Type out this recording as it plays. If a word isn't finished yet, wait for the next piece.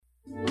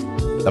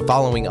The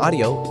following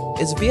audio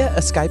is via a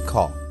Skype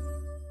call.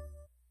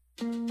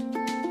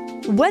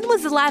 When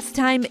was the last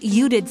time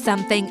you did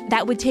something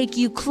that would take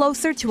you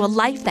closer to a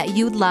life that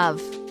you'd love?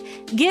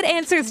 Get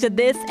answers to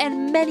this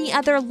and many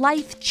other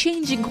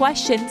life-changing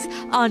questions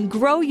on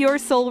Grow Your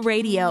Soul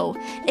Radio.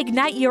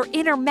 Ignite your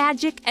inner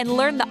magic and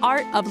learn the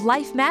art of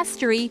life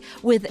mastery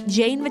with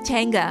Jane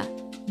Matanga.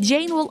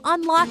 Jane will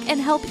unlock and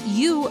help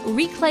you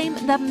reclaim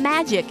the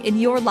magic in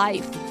your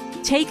life.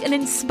 Take an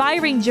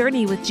inspiring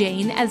journey with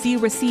Jane as you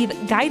receive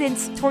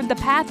guidance toward the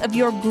path of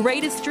your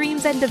greatest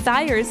dreams and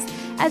desires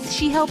as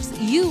she helps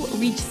you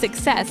reach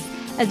success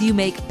as you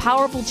make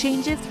powerful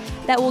changes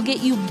that will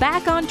get you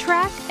back on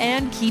track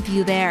and keep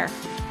you there.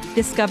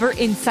 Discover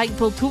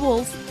insightful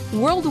tools,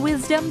 world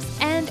wisdoms,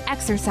 and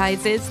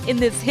exercises in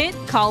this hit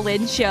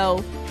call-in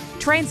show.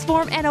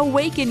 Transform and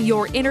awaken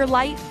your inner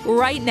light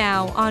right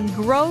now on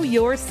Grow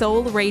Your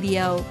Soul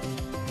Radio.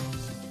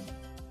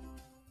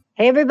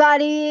 Hey,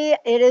 everybody.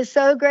 It is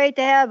so great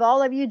to have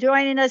all of you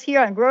joining us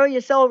here on Grow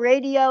Your Soul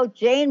Radio.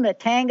 Jane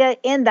Matanga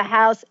in the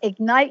house.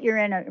 Ignite your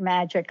inner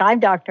magic. I'm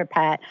Dr.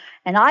 Pat,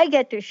 and I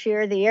get to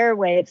share the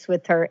airwaves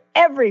with her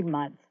every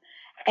month.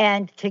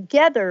 And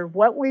together,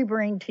 what we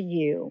bring to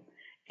you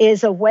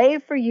is a way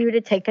for you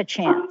to take a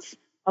chance,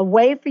 a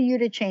way for you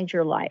to change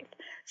your life.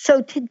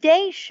 So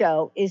today's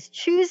show is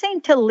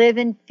choosing to live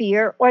in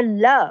fear or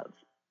love.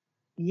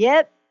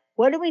 Yep.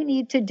 What do we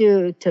need to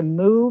do to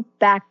move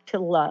back to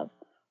love?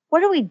 What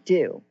do we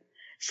do?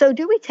 So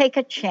do we take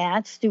a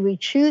chance? Do we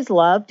choose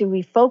love? Do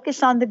we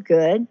focus on the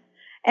good?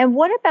 And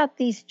what about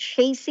these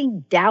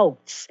chasing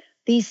doubts,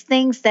 these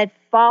things that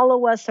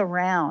follow us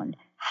around?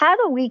 How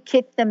do we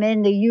kick them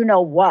into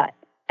you-know-what,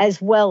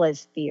 as well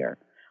as fear?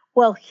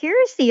 Well,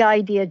 here's the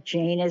idea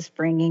Jane is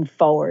bringing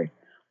forward.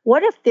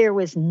 What if there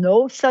was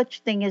no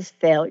such thing as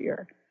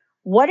failure?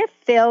 What if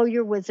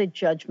failure was a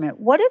judgment?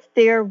 What if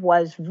there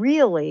was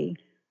really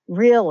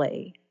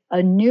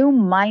a new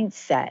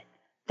mindset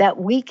that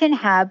we can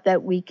have,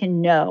 that we can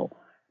know?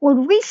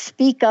 Would we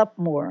speak up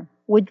more?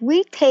 Would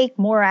we take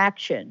more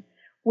action?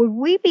 Would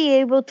we be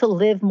able to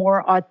live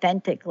more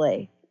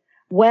authentically?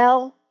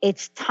 Well,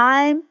 it's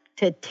time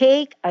to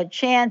take a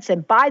chance.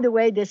 And by the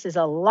way, this is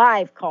a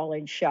live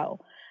call-in show.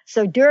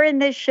 So during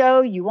this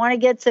show, you want to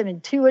get some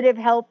intuitive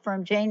help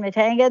from Jane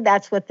Matanga.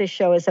 That's what this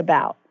show is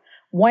about.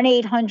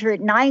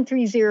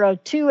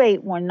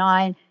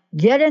 1-800-930-2819.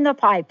 Get in the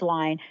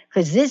pipeline,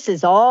 because this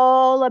is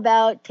all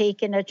about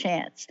taking a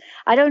chance.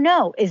 I don't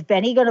know. Is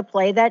Benny going to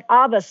play that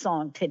ABBA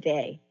song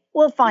today?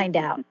 We'll find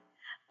out.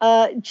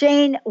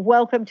 Jane,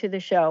 welcome to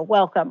the show.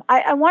 Welcome.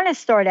 I want to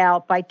start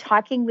out by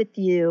talking with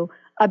you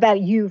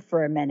about you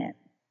for a minute.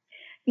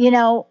 You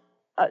know,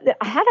 I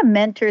had a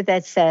mentor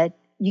that said,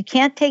 you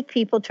can't take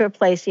people to a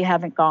place you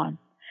haven't gone.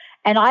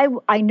 And I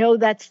know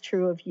that's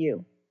true of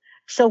you.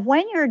 So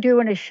when you're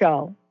doing a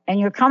show and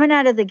you're coming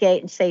out of the gate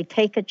and say,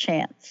 take a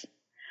chance,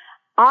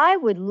 I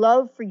would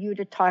love for you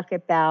to talk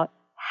about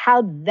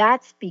how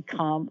that's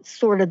become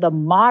sort of the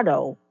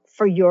motto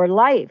for your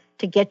life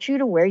to get you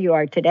to where you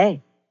are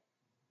today.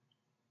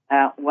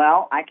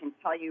 Well, I can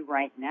tell you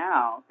right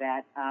now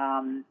that,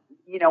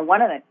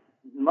 one of the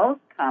most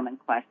common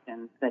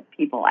questions that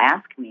people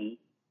ask me,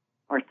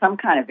 or some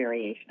kind of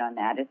variation on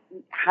that, is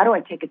how do I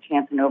take a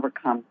chance and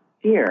overcome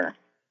fear?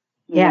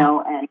 You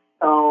know, and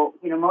so,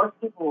 most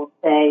people will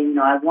say,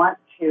 I want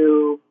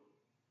to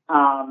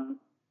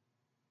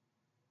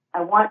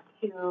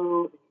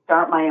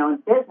start my own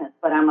business,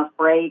 but I'm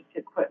afraid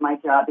to quit my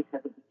job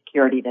because of the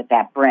security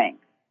that brings.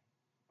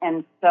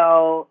 And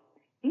so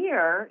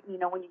fear,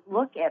 when you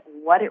look at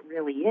what it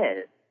really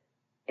is,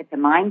 it's a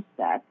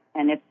mindset,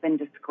 and it's been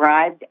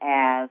described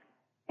as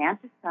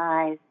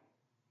fantasized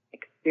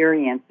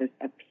experiences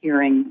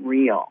appearing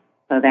real.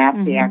 So that's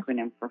the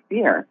acronym for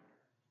fear.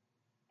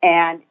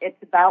 And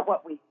it's about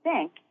what we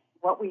think,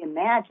 what we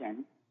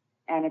imagine,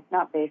 and it's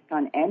not based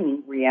on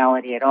any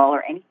reality at all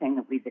or anything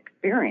that we've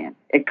experienced.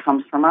 It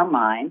comes from our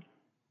mind,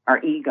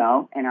 our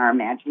ego, and our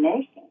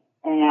imagination.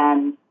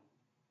 And,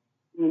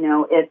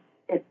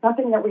 it's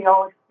something that we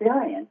all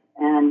experience.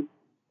 And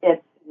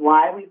it's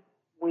why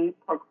we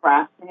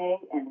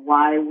procrastinate and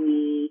why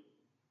we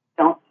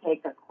don't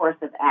take a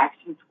course of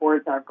action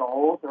towards our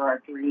goals or our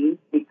dreams,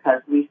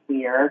 because we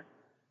fear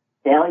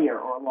failure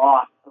or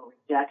loss or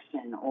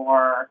rejection,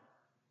 or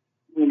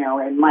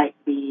it might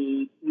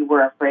be you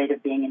were afraid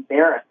of being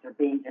embarrassed or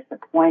being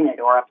disappointed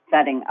or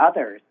upsetting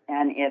others.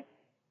 And it's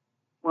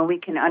when we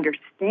can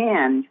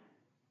understand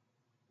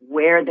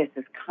where this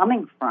is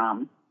coming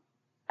from,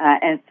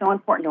 and it's so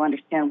important to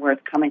understand where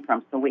it's coming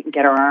from so we can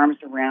get our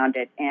arms around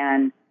it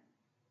and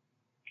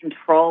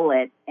control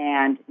it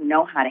and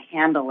know how to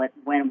handle it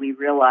when we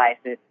realize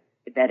that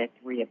it's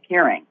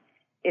reappearing.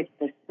 It's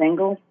the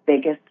single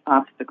biggest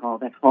obstacle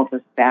that holds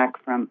us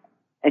back from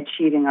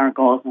achieving our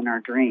goals and our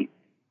dreams.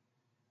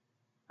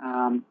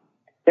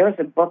 There was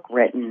a book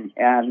written,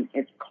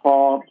 it's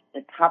called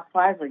The Top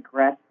 5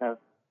 Regrets of,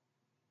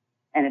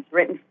 and it's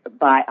written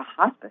by a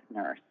hospice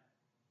nurse,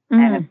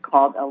 and it's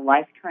called A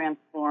Life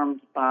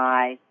Transformed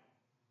by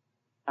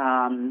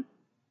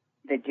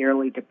the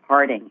dearly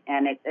departing.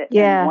 And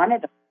Yeah. and one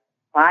of the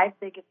 5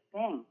 biggest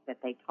things that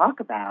they talk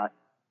about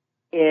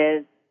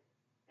is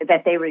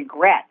that they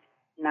regret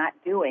not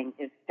doing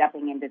is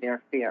stepping into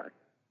their fear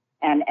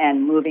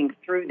and moving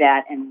through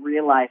that and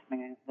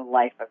realizing the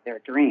life of their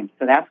dreams.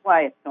 So that's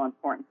why it's so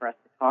important for us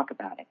to talk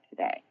about it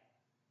today.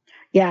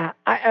 Yeah,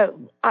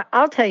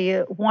 I'll tell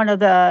you one of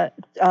the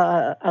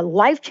a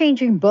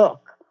life-changing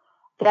book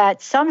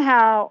that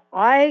somehow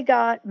I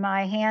got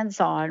my hands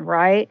on.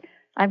 Right,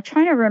 I'm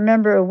trying to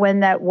remember when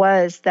that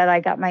was that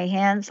I got my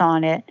hands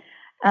on it.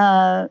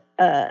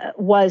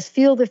 Was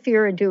Feel the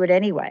Fear and Do It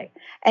Anyway,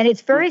 and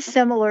it's very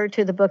similar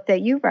to the book that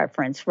you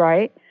referenced,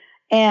 right?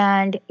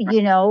 And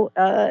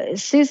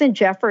Susan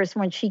Jeffers,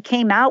 when she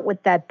came out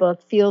with that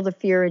book, Feel the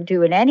Fear and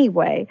Do It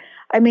Anyway.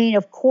 I mean,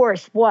 of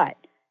course, what?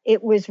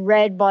 It was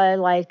read by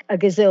like a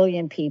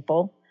gazillion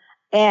people.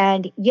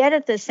 And yet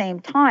at the same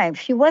time,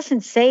 she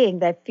wasn't saying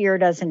that fear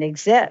doesn't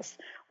exist.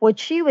 What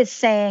she was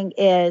saying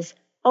is,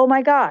 oh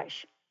my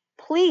gosh,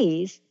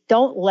 please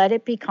don't let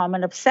it become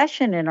an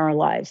obsession in our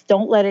lives.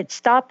 Don't let it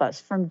stop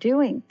us from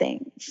doing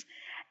things.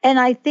 And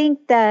I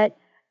think that,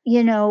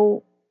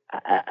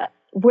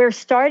 we're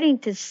starting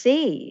to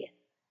see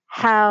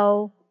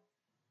how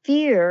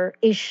fear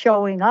is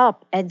showing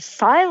up and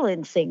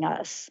silencing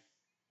us.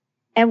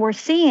 And we're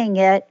seeing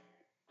it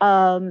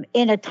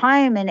in a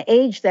time and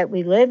age that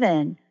we live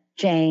in,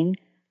 Jane,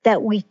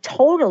 that we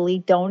totally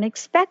don't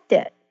expect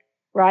it,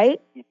 right?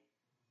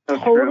 So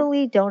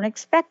totally don't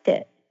expect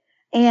it.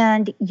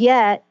 And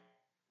yet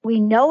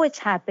we know it's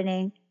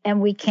happening and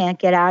we can't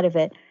get out of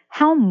it.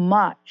 How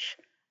much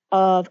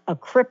of a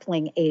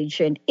crippling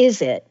agent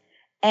is it?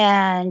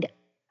 And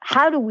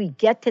how do we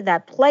get to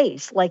that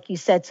place, like you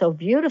said so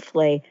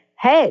beautifully?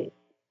 Hey,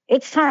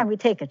 it's time we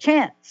take a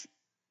chance.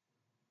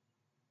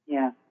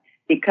 Yeah,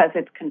 because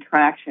it's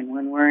contraction.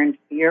 When we're in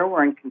fear,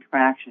 we're in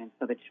contraction.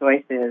 So the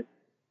choice is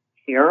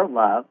fear or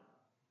love,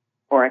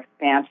 or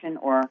expansion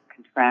or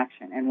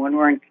contraction. And when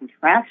we're in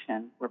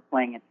contraction, we're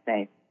playing it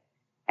safe.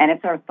 And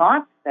it's our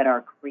thoughts that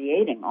are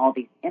creating all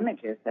these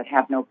images that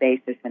have no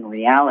basis in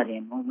reality.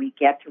 And when we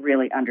get to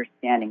really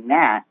understanding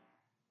that,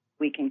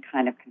 we can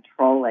kind of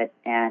control it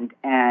and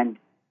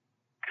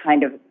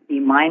kind of be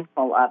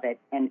mindful of it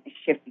and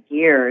shift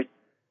gears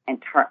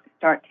and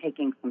start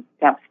taking some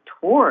steps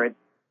towards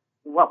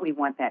what we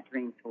want that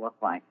dream to look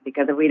like.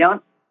 Because if we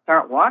don't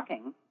start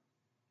walking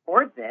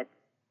towards it,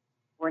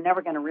 we're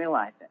never going to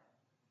realize it.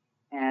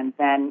 And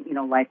then,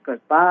 life goes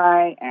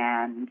by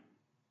and,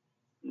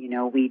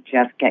 we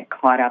just get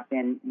caught up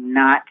in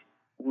not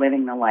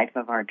living the life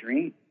of our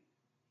dreams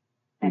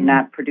and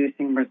not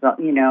producing result.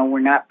 We're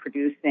not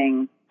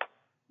producing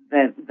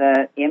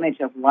the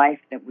image of life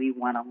that we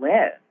want to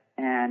live.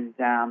 And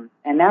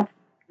that's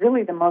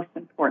really the most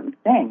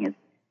important thing is,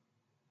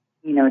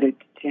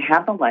 to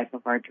have the life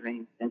of our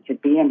dreams and to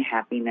be in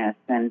happiness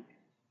and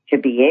to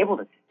be able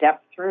to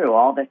step through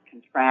all this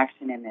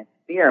contraction and this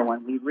fear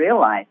when we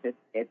realize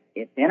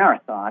it's in our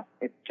thoughts.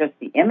 It's just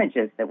the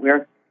images that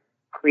we're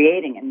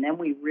creating. And then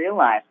we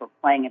realize we're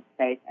playing it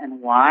safe.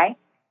 And why?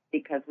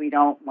 Because we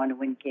don't want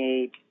to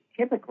engage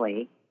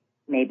typically.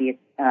 Maybe it's,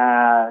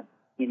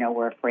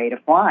 we're afraid of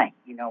flying.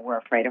 We're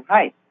afraid of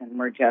heights. And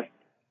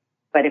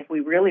but if we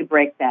really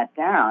break that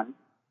down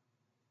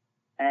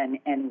and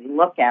we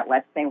look at,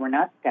 let's say we're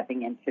not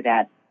stepping into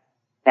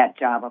that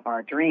job of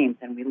our dreams,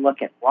 and we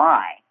look at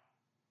why,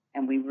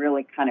 and we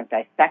really kind of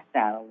dissect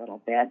that a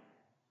little bit.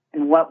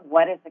 And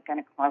what is it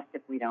going to cost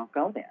if we don't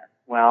go there?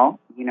 Well,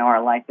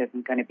 our life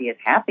isn't going to be as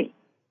happy.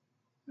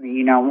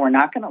 We're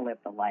not going to live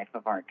the life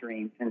of our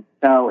dreams. And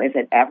so is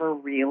it ever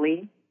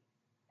really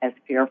as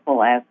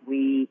fearful as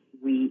we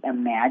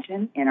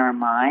imagine in our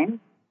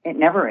minds? It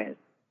never is.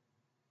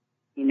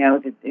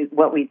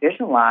 What we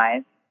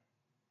visualize,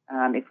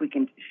 if we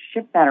can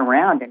shift that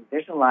around and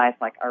visualize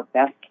like our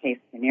best case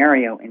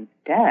scenario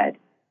instead,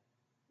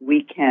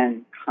 we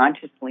can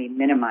consciously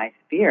minimize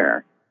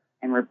fear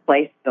and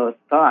replace those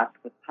thoughts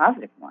with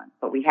positive ones.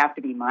 But we have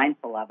to be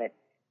mindful of it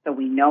so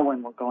we know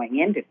when we're going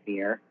into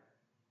fear.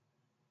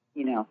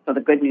 So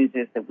the good news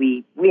is that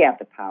we have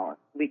the power.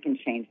 We can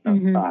change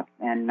those thoughts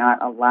and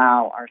not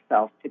allow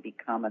ourselves to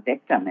become a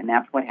victim. And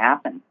that's what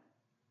happens.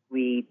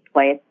 We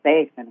play it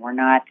safe and we're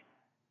not,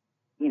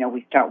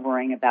 we start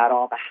worrying about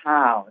all the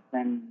hows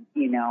and,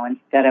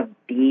 instead of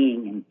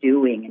being and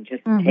doing and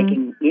just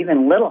taking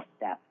even little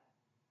steps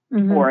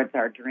towards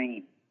our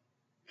dreams.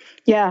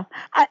 Yeah,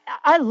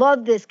 I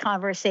love this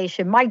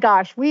conversation. My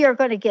gosh, we are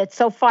going to get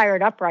so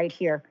fired up right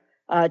here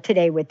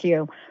today with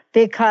you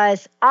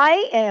because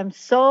I am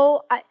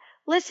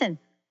listen,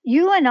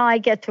 you and I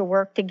get to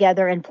work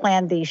together and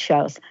plan these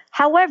shows.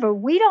 However,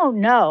 we don't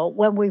know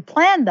when we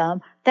plan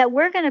them that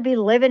we're going to be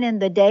living in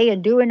the day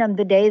and doing them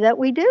the day that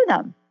we do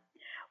them.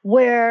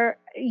 Where,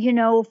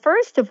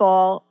 first of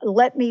all,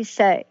 let me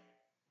say,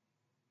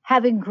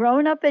 having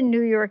grown up in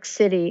New York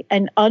City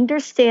and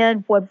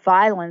understand what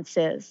violence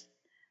is,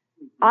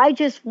 I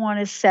just want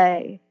to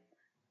say,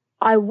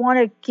 I want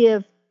to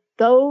give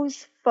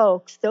those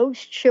folks, those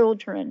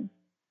children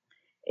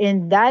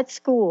in that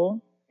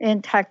school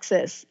in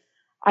Texas,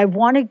 I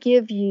want to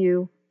give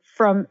you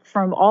from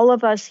all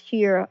of us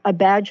here a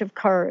badge of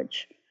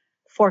courage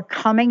for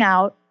coming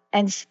out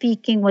and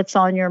speaking what's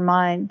on your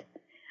mind.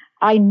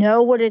 I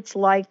know what it's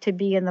like to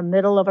be in the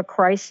middle of a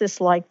crisis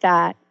like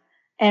that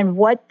and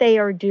what they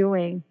are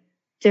doing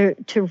to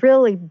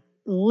really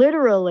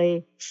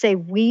literally say,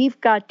 we've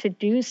got to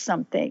do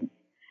something.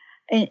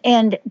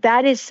 And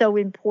that is so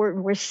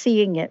important. We're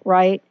seeing it,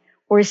 right?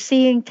 We're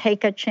seeing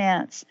Take a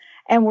Chance.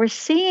 And we're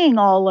seeing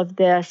all of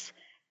this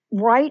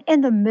right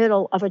in the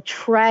middle of a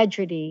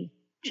tragedy,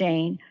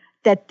 Jane,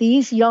 that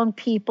these young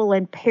people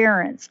and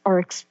parents are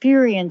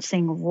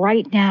experiencing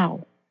right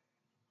now.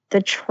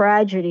 The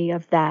tragedy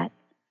of that,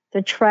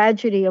 the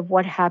tragedy of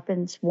what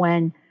happens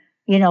when,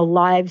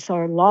 lives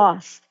are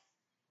lost.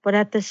 But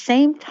at the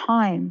same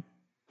time,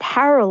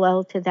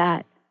 parallel to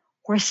that,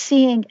 we're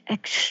seeing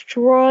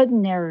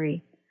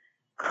extraordinary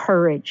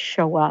courage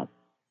show up.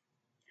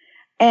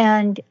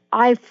 And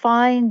I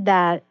find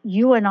that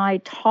you and I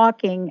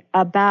talking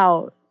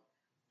about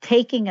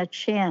taking a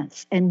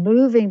chance and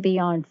moving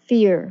beyond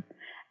fear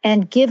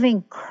and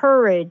giving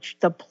courage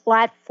the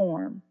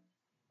platform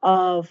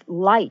of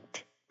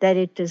light that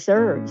it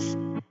deserves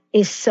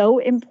is so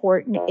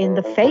important in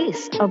the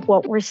face of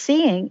what we're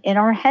seeing in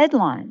our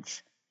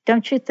headlines.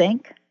 Don't you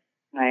think?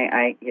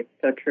 It's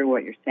so true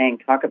what you're saying.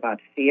 Talk about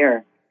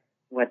fear,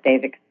 what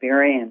they've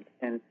experienced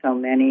in so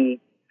many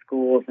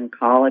schools and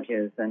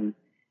colleges, and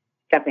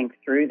stepping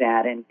through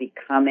that and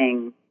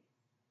becoming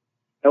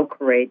so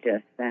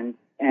courageous and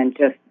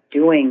just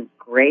doing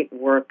great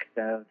works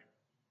of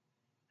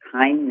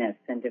kindness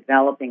and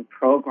developing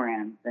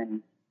programs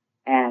and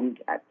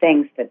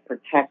things that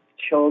protect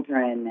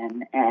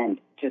children and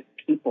just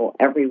people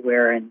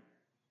everywhere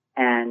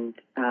and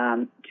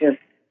just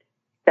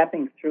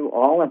stepping through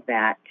all of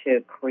that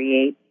to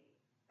create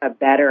a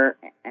better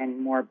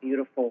and more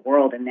beautiful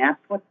world. And that's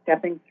what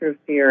stepping through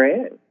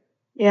fear is.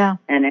 Yeah.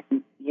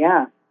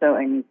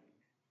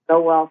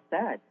 So well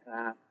said.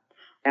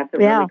 That's a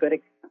really good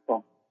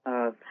example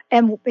of.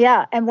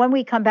 And when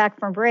we come back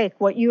from break,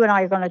 what you and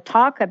I are going to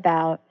talk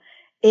about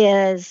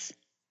is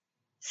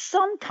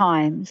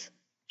sometimes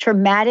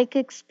traumatic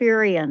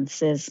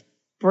experiences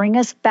bring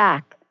us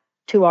back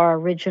to our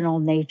original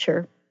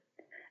nature.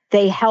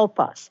 They help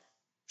us.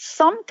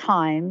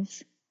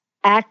 Sometimes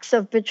acts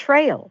of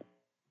betrayal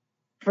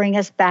bring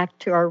us back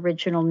to our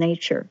original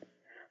nature.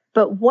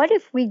 But what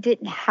if we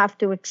didn't have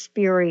to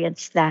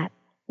experience that?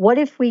 What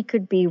if we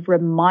could be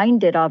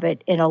reminded of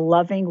it in a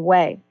loving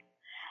way?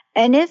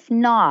 And if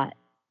not,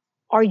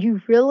 are you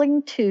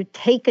willing to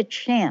take a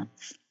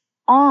chance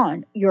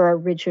on your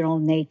original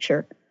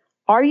nature?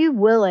 Are you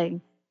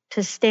willing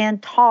to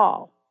stand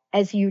tall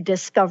as you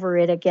discover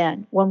it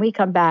again? When we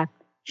come back,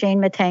 Jane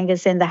Matanga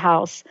is in the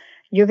house.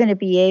 You're going to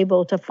be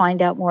able to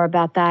find out more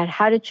about that,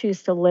 how to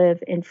choose to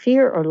live in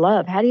fear or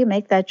love. How do you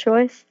make that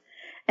choice?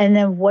 And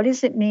then what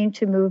does it mean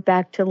to move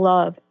back to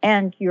love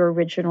and your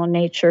original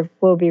nature?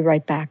 We'll be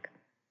right back.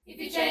 If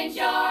you change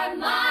your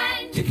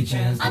mind, take a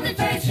chance. I'm the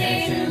first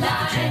in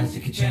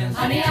line.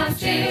 Honey, I'm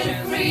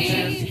still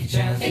free.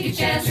 Take a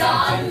chance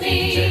on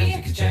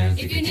me.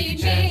 If you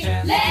need me,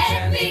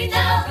 let me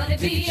know. Gonna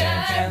be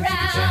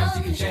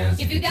around.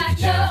 If you got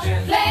no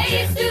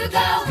place to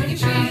go, when you're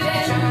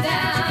feeling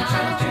down.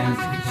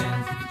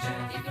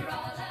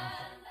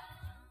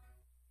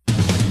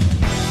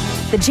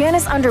 The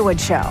Janice Underwood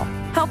Show,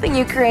 helping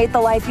you create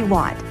the life you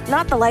want,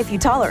 not the life you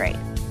tolerate.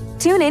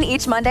 Tune in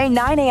each Monday,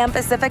 9 a.m.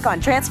 Pacific on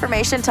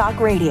Transformation Talk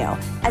Radio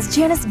as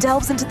Janice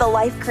delves into the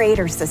Life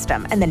Creator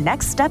System and the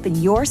next step in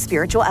your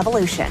spiritual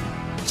evolution.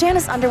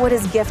 Janice Underwood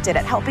is gifted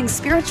at helping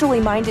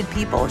spiritually minded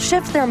people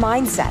shift their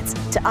mindsets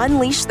to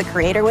unleash the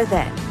Creator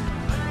within.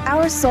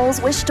 Our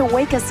souls wish to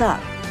wake us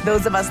up.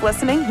 Those of us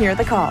listening hear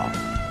the call.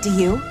 Do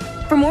you?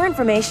 For more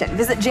information,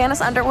 visit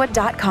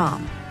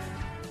JaniceUnderwood.com.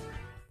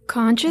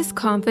 Conscious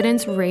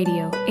Confidence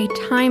Radio, a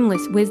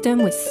timeless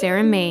wisdom with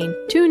Sarah Main.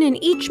 Tune in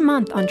each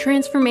month on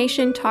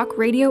Transformation Talk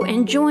Radio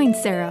and join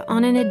Sarah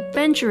on an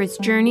adventurous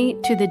journey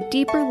to the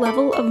deeper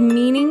level of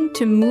meaning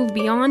to move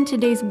beyond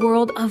today's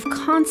world of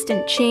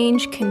constant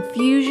change,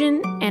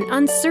 confusion, and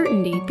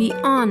uncertainty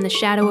beyond the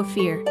shadow of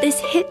fear. This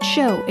hit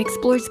show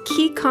explores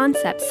key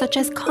concepts such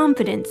as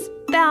confidence,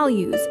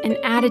 values, and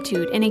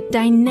attitude in a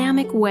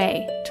dynamic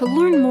way. To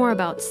learn more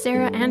about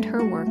Sarah and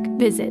her work,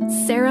 visit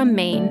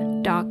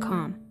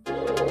sarahmain.com.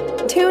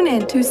 Tune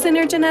in to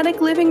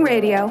Synergenetic Living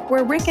Radio,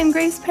 where Rick and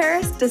Grace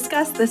Paris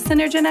discuss the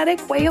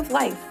synergenetic way of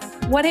life,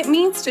 what it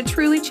means to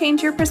truly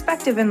change your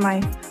perspective in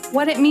life,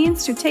 what it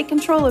means to take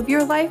control of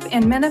your life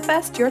and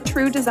manifest your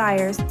true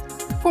desires.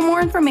 For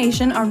more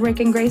information on Rick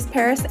and Grace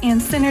Paris and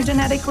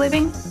Synergenetic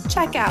Living,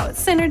 check out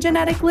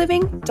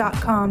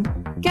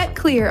synergeneticliving.com. Get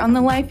clear on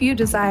the life you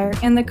desire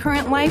and the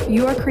current life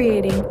you are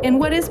creating and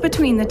what is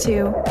between the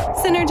two.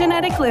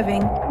 Synergenetic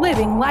Living,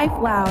 living life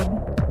loud.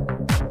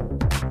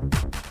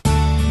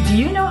 Do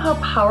you know how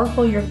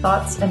powerful your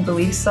thoughts and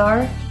beliefs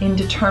are in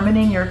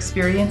determining your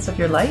experience of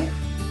your life?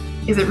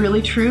 Is it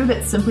really true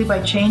that simply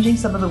by changing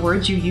some of the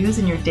words you use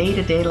in your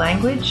day-to-day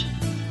language,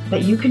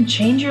 that you can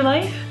change your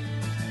life?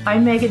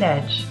 I'm Megan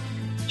Edge.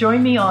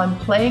 Join me on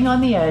Playing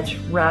on the Edge,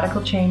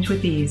 Radical Change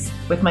with Ease,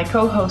 with my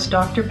co-host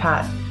Dr.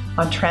 Pat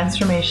on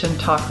Transformation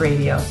Talk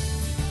Radio.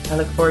 I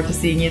look forward to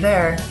seeing you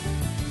there.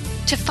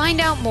 To find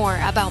out more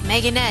about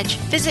Megan Edge,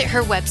 visit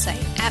her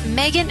website at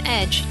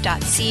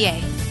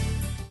meganedge.ca.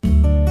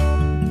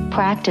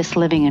 Practice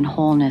living in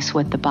wholeness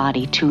with the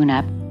body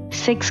tune-up.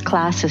 6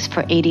 classes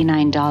for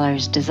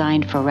 $89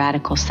 designed for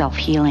radical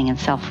self-healing and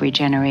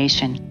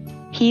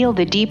self-regeneration. Heal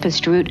the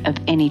deepest root of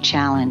any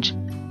challenge.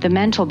 The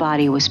mental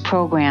body was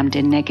programmed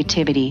in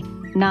negativity,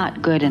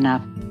 not good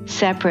enough,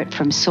 separate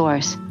from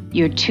source.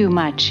 You're too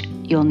much,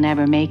 you'll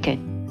never make it.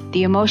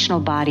 The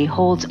emotional body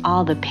holds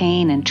all the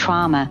pain and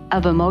trauma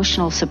of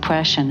emotional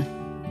suppression,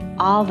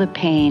 all the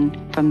pain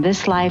from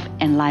this life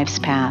and life's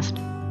past.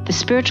 The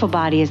spiritual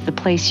body is the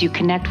place you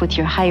connect with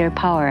your higher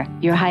power,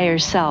 your higher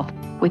self,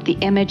 with the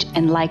image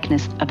and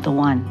likeness of the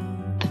One.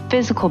 The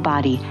physical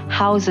body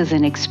houses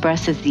and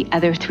expresses the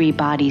other 3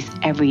 bodies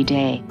every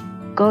day.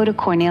 Go to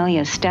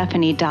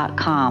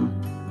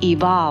CorneliaStephanie.com.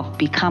 Evolve,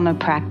 become a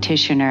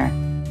practitioner.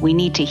 We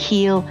need to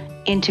heal,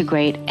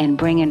 integrate, and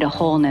bring into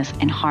wholeness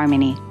and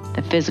harmony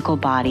the physical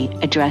body,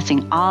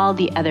 addressing all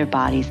the other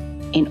bodies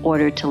in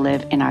order to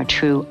live in our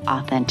true,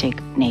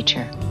 authentic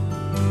nature.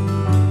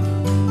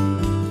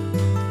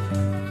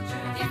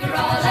 If you're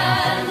all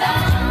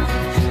alone,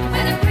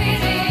 when the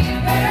pretty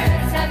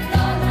birds have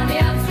flown, honey,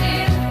 I'm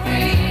still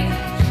free.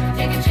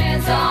 Take a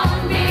chance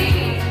on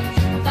me.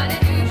 I'm gonna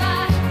do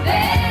my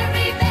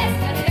very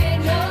best, and it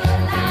ain't no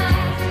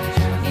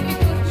lie. If you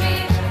put me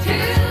to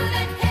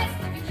the test,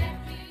 if you let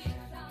me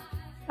try.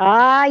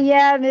 Ah,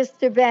 yeah,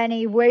 Mr.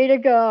 Benny, way to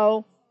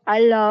go. I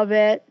love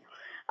it.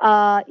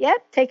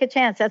 Yep, Take a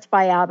Chance. That's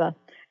by ABBA.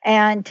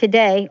 And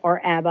today,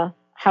 or ABBA,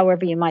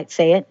 however you might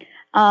say it,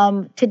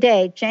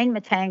 today, Jane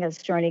Matanga is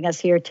joining us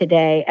here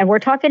today. And we're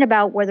talking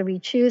about whether we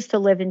choose to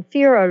live in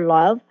fear or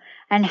love,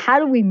 and how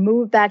do we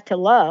move back to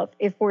love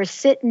if we're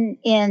sitting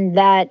in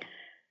that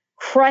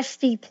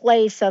crusty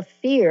place of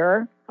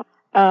fear.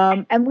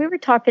 And we were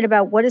talking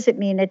about what does it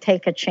mean to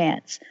take a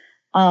chance.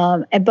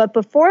 But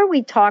before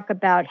we talk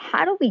about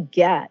how do we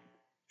get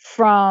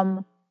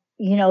from,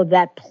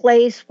 that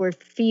place where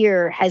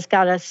fear has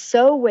got us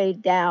so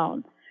weighed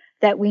down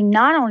that we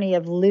not only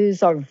have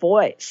lose our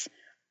voice,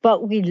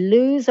 but we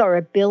lose our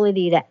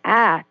ability to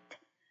act.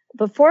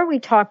 Before we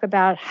talk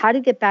about how to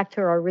get back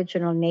to our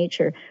original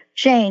nature,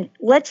 Jane,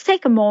 let's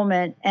take a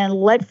moment and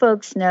let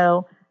folks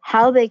know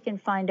how they can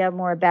find out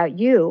more about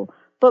you,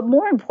 but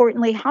more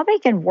importantly, how they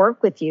can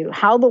work with you,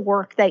 how the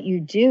work that you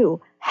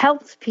do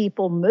helps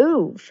people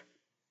move.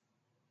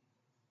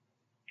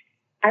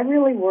 I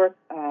really work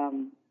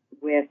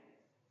with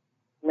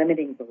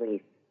limiting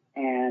beliefs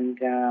and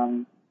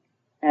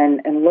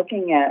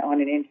looking at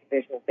on an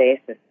individual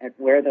basis at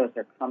where those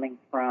are coming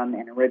from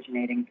and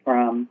originating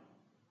from,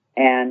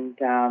 and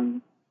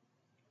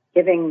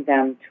giving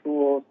them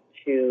tools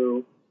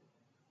to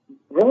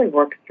really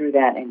work through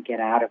that and get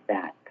out of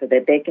that, so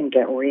that they can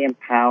get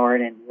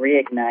re-empowered and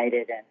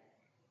reignited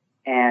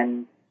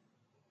and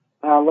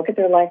look at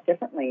their life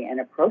differently and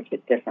approach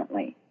it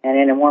differently and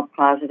in a more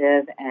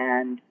positive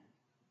and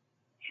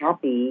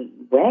happy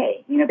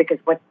way, because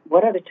what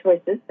other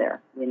choice is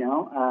there,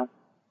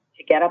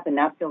 to get up and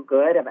not feel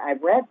good? I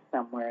read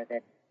somewhere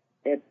that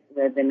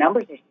the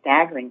numbers are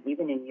staggering,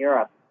 even in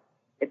Europe.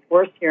 It's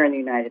worse here in the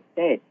United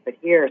States, but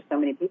here so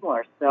many people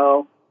are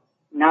so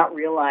not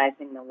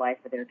realizing the life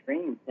of their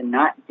dreams and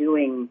not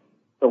doing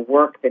the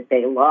work that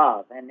they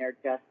love, and they're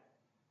just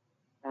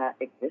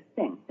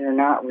existing. They're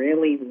not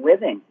really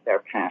living their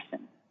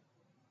passion.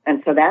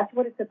 And so that's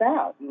what it's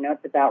about.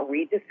 It's about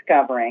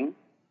rediscovering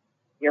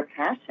your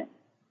passion.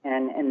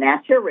 And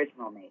that's your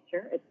original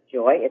nature. It's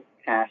joy, it's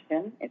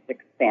passion, it's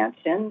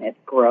expansion, it's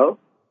growth.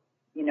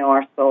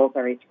 Our souls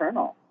are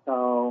eternal.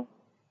 So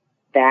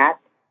that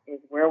is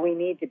where we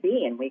need to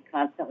be. And we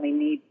constantly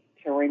need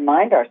to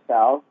remind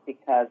ourselves,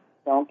 because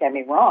don't get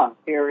me wrong,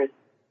 fear is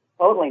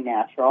totally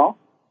natural.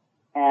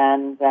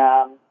 And,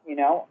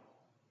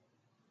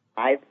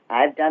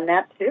 I've done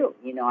that too.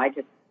 I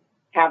just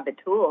have the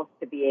tools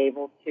to be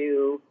able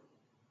to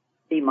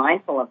be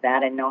mindful of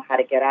that and know how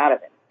to get out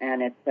of it.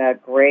 And it's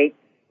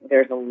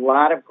there's a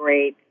lot of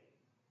great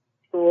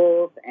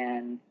tools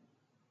and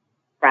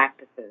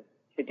practices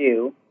to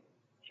do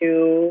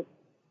to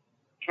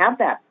have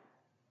that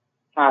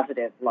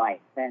positive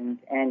life and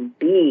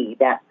be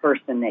that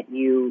person that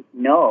you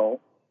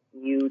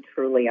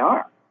truly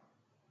are.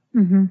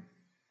 Mm-hmm.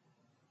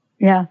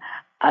 Yeah.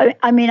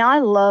 I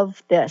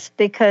love this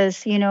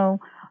because, in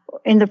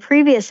the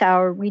previous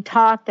hour, we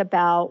talked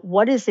about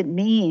what does it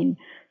mean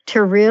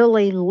to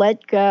really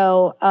let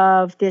go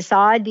of this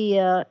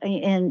idea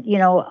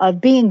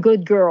of being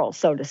good girls,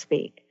 so to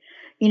speak,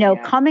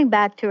 coming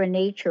back to an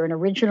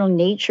original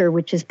nature,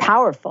 which is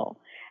powerful.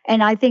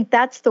 And I think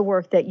that's the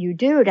work that you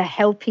do to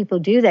help people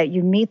do that.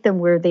 You meet them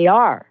where they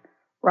are,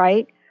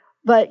 right?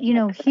 But,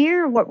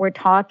 here what we're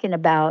talking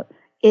about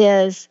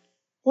is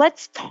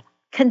let's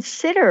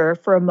consider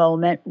for a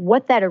moment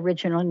what that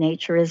original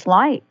nature is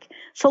like.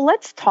 So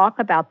let's talk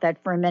about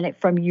that for a minute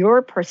from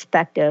your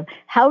perspective.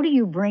 How do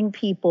you bring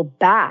people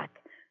back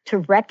to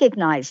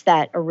recognize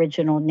that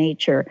original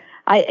nature?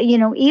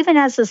 Even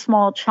as a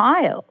small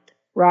child,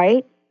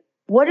 right?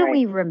 What do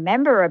we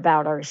remember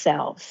about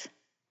ourselves?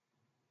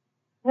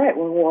 Right.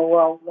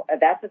 Well,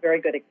 that's a very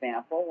good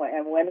example.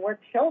 And when we're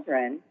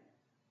children,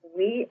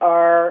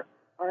 our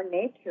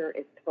nature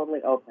is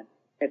totally open.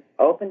 It's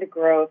open to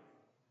growth.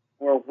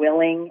 We're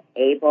willing,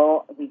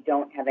 able. We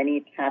don't have any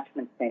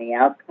attachments to any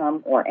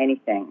outcome or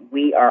anything.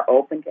 We are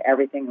open to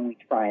everything and we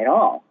try it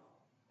all.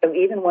 So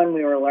even when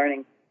we were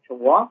learning to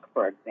walk,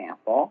 for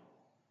example,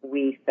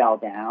 we fell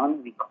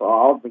down, we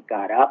crawled, we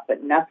got up,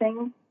 but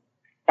nothing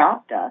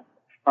stopped us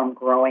from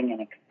growing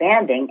and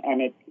expanding.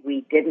 And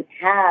we didn't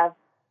have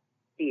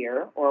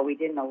fear, or we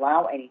didn't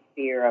allow any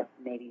fear of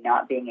maybe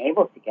not being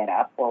able to get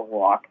up or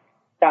walk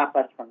stop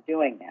us from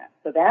doing that.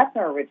 So that's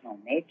our original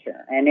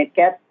nature. And it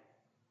gets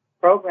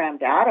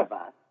programmed out of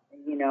us,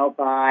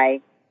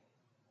 by,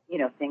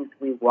 things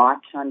we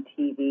watch on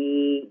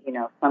TV,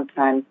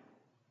 sometimes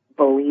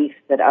beliefs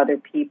that other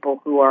people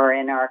who are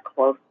in our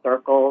close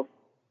circles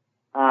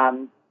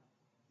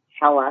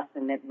tell us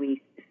and that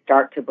we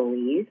start to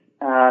believe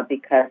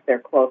because they're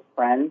close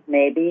friends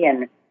maybe,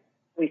 and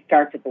we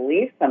start to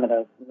believe some of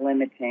those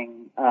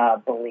limiting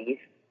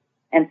beliefs.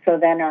 And so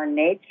then our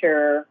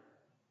nature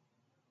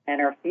and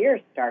our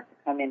fears start to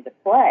come into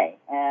play,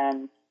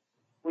 and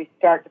we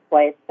start to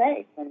play it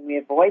safe, and we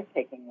avoid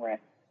taking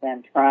risks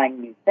and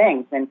trying new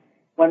things. And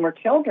when we're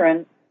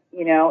children,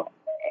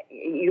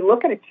 you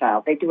look at a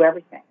child, they do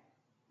everything.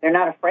 They're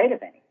not afraid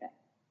of anything.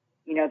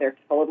 They're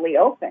totally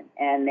open,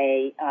 and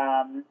they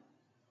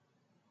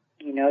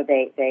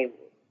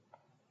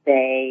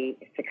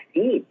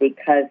succeed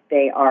because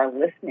they are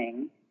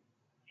listening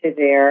to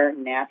their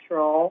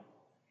natural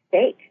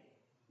state,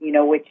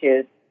 which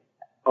is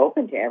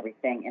open to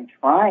everything and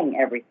trying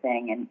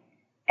everything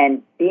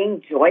and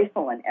being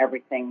joyful in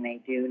everything they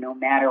do, no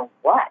matter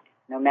what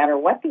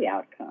the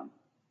outcome.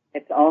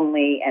 It's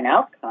only an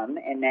outcome,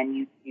 and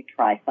then you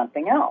try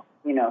something else,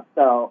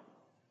 So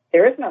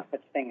there is no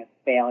such thing as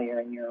failure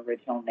in your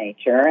original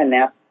nature,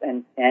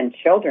 and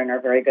children are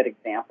very good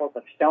examples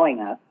of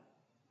showing us.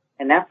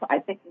 And that's, I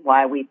think,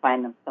 why we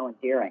find them so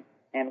endearing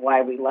and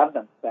why we love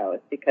them so.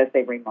 It's because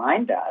they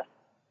remind us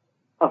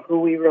of who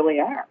we really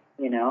are,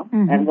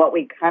 Mm-hmm. and what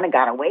we kind of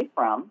got away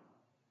from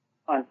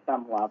on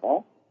some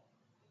level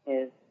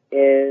is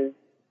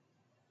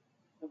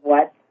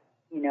what,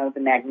 the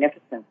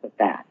magnificence of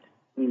that,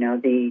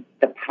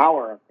 the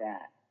power of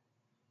that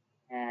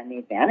and the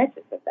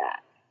advantages of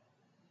that.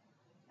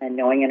 And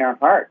knowing in our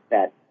heart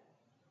that,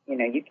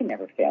 you can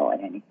never fail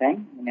at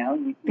anything,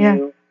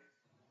 you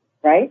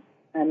right?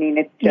 I mean,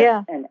 it's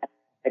just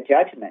a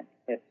judgment.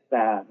 It's,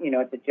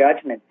 it's a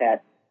judgment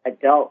that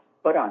adults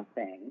put on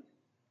things.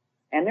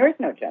 And there is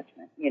no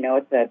judgment.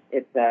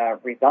 It's a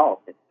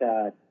result. It's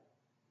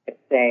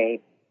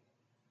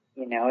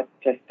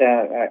just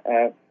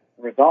a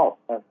result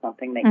of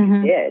something that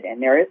you did.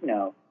 And there is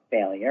no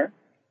failure.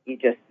 You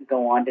just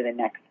go on to the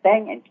next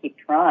thing and keep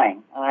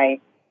trying. I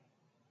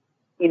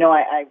when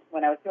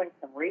I was doing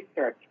some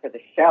research for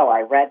the show,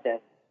 I read this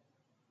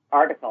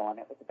article, and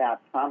it was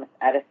about Thomas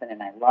Edison,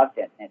 and I loved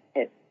it. And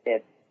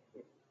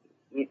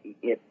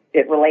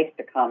it relates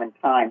to Common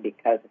Time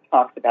because it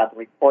talks about the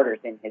reporters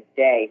in his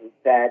day who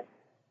said,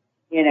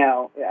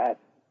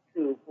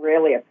 who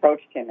really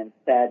approached him and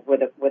said,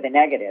 with a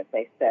negative,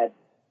 they said,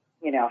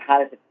 how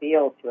does it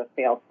feel to have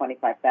failed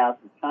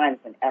 25,000 times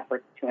in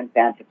efforts to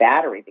invent a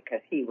battery?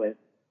 Because he was,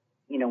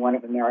 one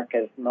of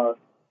America's most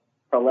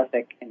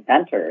prolific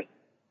inventors.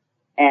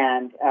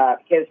 And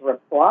his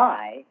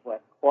reply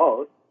was,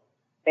 quote,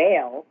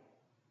 failed.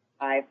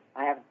 I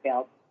haven't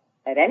failed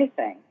at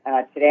anything.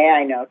 Today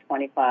I know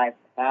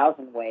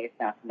 25,000 ways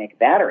not to make a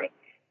battery.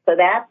 So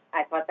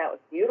I thought that was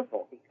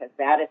beautiful because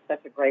that is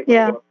such a great way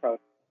to approach,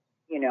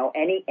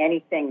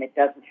 anything that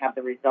doesn't have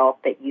the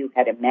result that you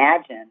had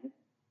imagined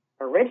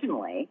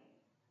originally.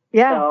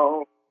 Yeah.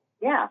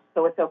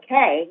 So it's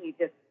okay.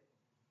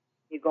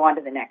 You go on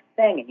to the next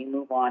thing and you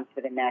move on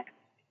to the next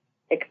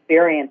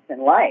experience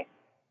in life,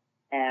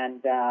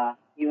 and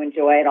you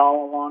enjoy it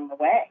all along the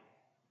way.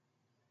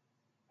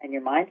 And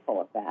you're mindful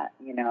of that,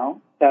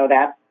 So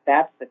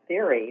that's the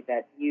theory,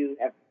 that you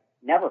have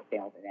never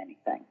failed at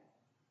anything.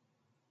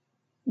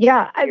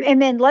 Yeah, I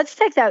mean, let's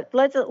take that.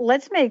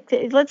 Let's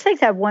take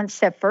that one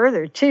step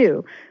further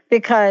too,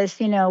 because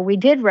we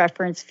did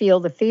reference Feel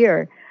the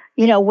Fear.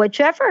 What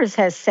Jeffers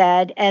has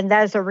said, and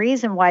that's a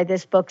reason why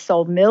this book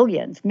sold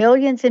millions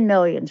and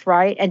millions,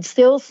 right? And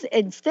still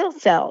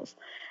sells,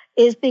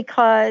 is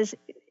because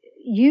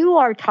you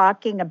are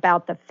talking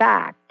about the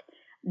fact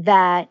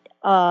that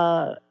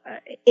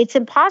it's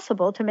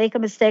impossible to make a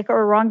mistake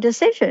or a wrong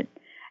decision.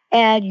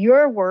 And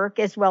your work,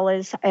 as well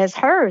as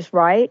hers,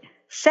 right,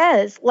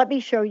 says, let me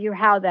show you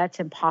how that's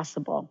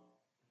impossible,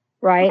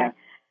 right?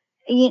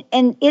 Okay.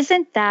 And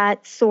isn't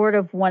that sort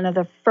of one of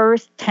the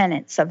first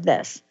tenets of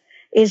this,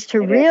 is to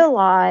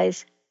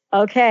realize,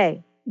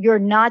 okay, you're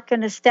not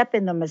going to step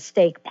in the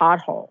mistake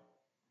pothole.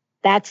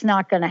 That's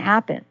not going to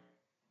happen.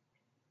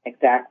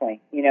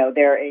 Exactly.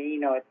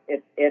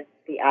 It's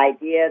the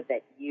idea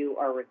that you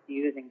are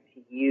refusing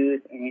to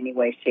use in any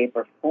way, shape,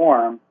 or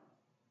form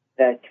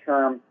the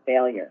term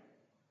failure.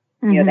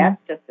 Mm-hmm.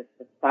 That's just a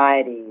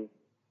society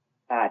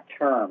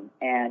term,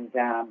 and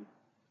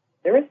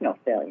there is no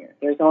failure.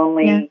 There's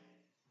only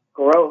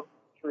growth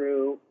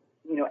through,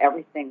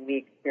 everything we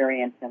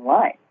experience in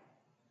life.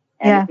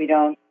 And if we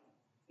don't,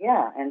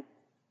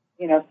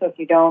 so if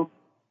you don't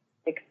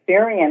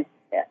experience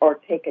or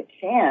take a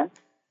chance,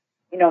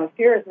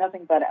 fear is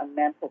nothing but a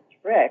mental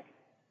trick.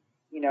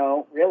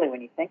 Really,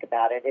 when you think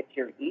about it, it's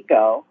your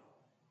ego,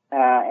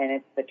 and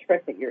it's the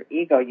trick that your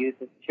ego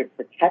uses to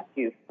protect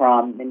you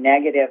from the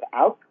negative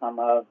outcome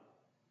of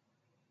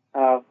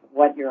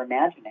what you're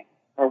imagining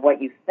or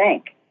what you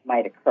think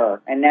might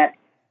occur. And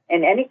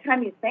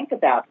anytime you think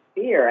about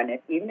fear, and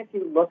even if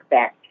you look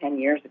back 10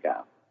 years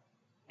ago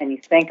and you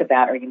think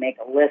about, or you make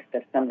a list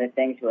of some of the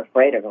things you're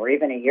afraid of, or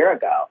even a year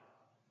ago,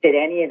 did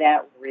any of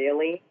that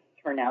really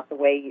turn out the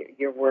way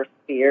your worst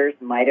fears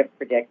might have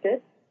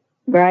predicted?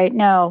 Right,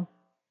 no.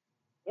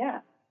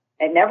 Yeah,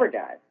 it never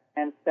does.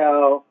 And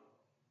so,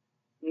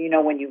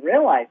 when you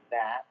realize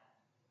that,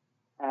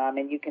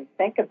 and you can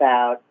think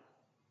about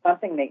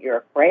something that you're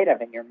afraid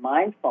of, and you're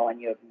mindful,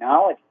 and you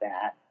acknowledge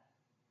that,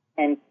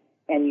 and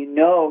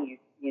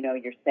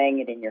you're saying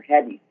it in your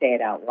head, and you say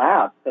it out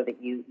loud so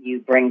that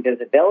you bring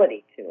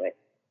visibility to it,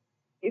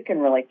 you can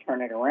really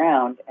turn it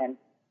around and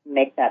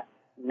make that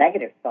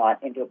negative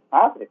thought into a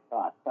positive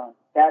thought. So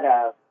instead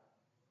of,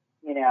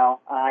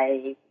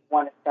 I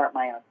want to start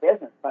my own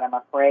business, but I'm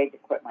afraid to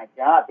quit my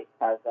job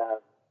because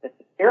of the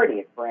security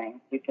it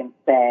brings, you can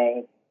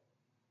say,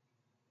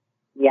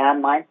 yeah,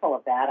 I'm mindful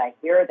of that. I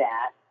hear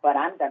that, but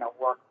I'm going to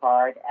work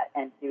hard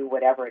and do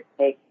whatever it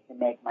takes to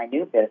make my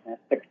new business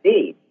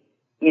succeed.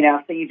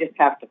 So you just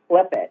have to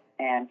flip it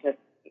and just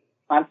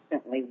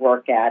constantly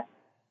work at,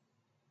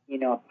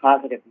 a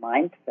positive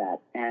mindset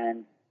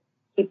and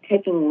keep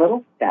taking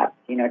little steps.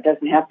 It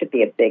doesn't have to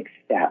be a big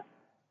step.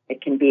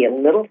 It can be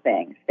little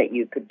things that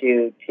you could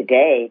do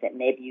today that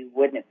maybe you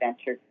wouldn't have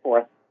ventured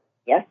forth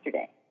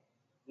yesterday,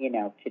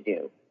 to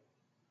do.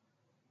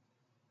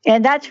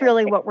 And that's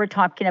really what we're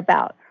talking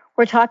about.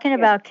 We're talking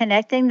about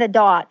connecting the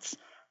dots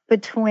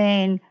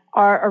between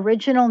our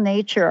original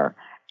nature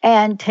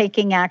and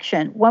taking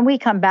action. When we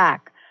come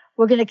back,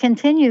 we're going to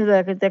continue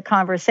the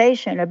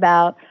conversation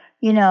about,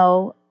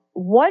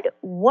 what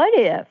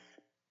if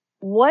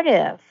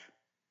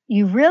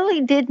you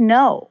really did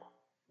know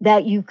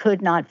that you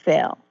could not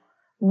fail?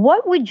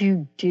 What would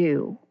you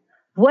do?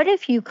 What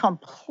if you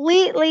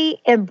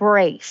completely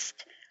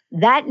embraced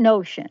that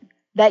notion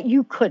that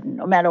you couldn't,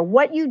 no matter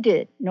what you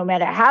did, no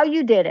matter how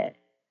you did it,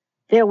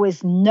 there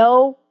was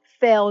no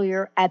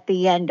failure at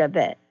the end of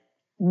it?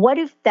 What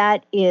if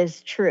that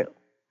is true?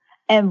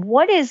 And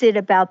what is it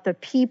about the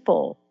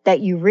people that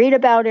you read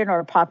about in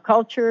our pop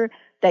culture,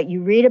 that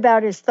you read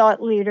about as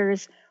thought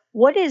leaders?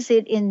 What is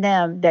it in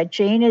them that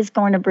Jane is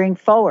going to bring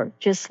forward,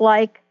 just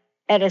like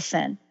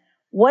Edison?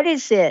 What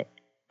is it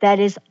that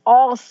is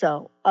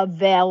also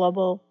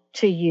available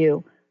to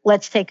you?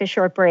 Let's take a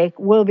short break.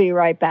 We'll be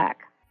right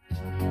back.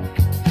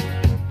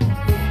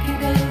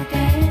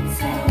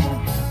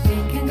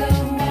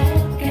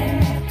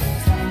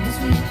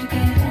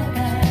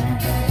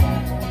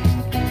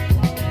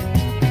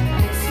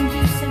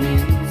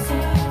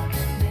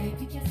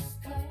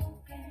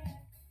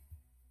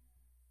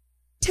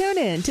 Tune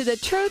in to The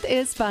Truth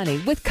is Funny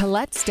with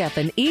Colette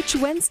Steffen each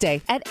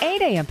Wednesday at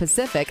 8 a.m.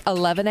 Pacific,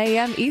 11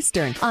 a.m.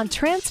 Eastern on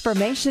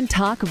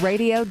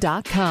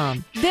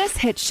TransformationTalkRadio.com. This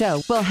hit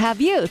show will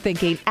have you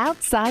thinking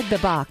outside the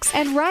box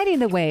and riding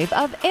the wave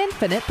of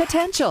infinite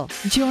potential.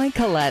 Join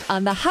Colette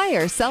on the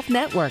Higher Self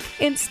Network,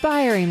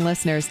 inspiring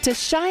listeners to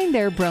shine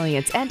their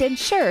brilliance and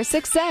ensure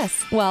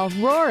success while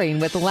roaring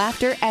with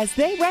laughter as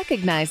they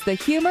recognize the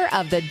humor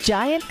of the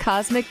giant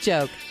cosmic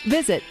joke.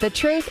 Visit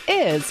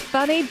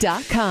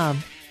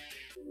thetruthisfunny.com.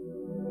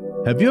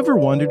 Have you ever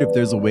wondered if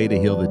there's a way to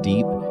heal the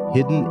deep,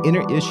 hidden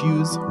inner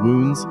issues,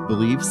 wounds,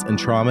 beliefs, and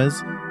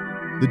traumas?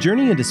 The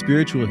journey into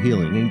spiritual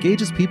healing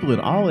engages people in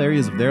all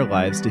areas of their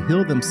lives to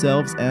heal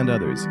themselves and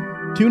others.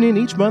 Tune in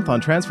each month on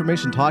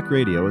Transformation Talk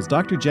Radio as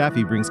Dr.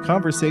 Jaffe brings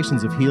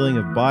conversations of healing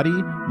of body,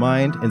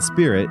 mind, and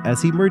spirit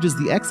as he merges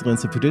the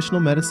excellence of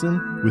traditional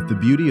medicine with the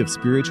beauty of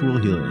spiritual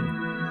healing.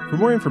 For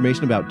more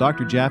information about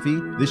Dr.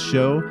 Jaffe, this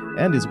show,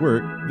 and his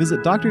work, visit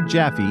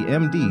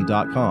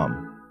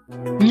drjaffemd.com.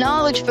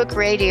 Knowledge Book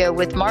Radio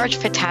with Marge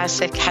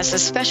Potasic has a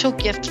special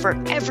gift for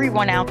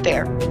everyone out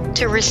there.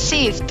 To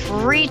receive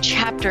 3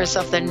 chapters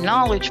of the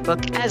Knowledge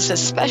Book as a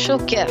special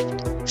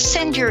gift,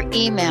 send your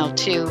email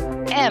to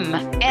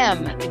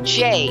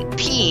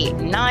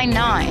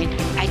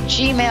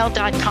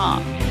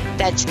mmjp99@gmail.com.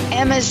 That's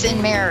M as in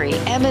Mary,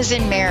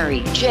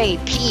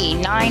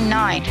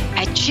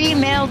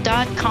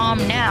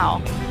 JP99@gmail.com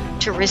now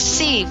to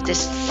receive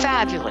this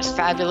fabulous,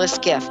 fabulous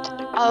gift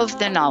of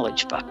the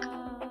Knowledge Book.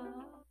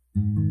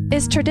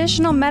 Is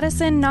traditional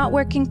medicine not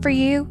working for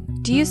you?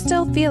 Do you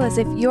still feel as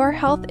if your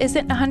health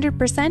isn't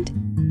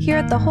 100%? Here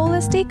at the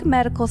Holistic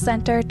Medical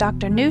Center,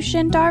 Dr.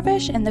 Nushin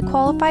Darvish and the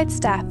qualified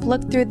staff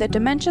look through the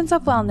dimensions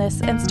of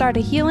wellness and start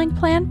a healing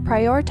plan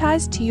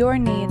prioritized to your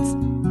needs.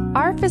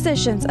 Our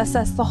physicians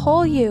assess the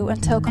whole you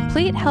until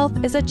complete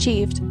health is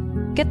achieved.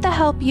 Get the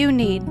help you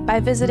need by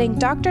visiting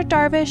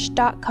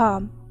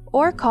drdarvish.com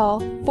or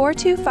call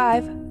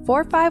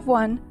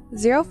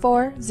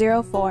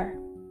 425-451-0404.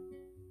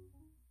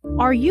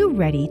 Are you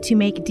ready to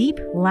make deep,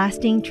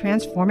 lasting,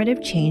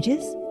 transformative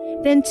changes?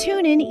 Then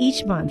tune in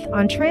each month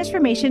on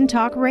Transformation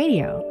Talk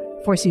Radio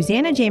for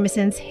Susanna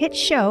Jameson's hit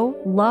show,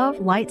 Love,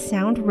 Light,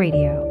 Sound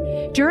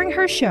Radio. During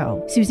her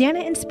show, Susanna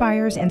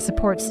inspires and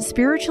supports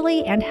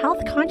spiritually and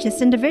health-conscious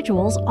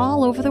individuals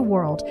all over the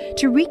world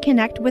to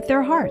reconnect with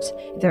their hearts,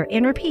 their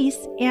inner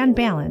peace, and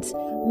balance.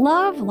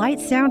 Love,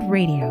 Light, Sound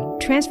Radio.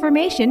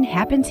 Transformation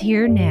happens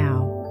here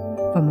now.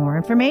 For more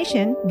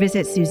information,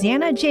 visit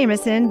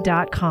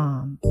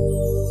SusannaJameson.com.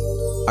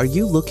 Are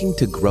you looking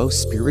to grow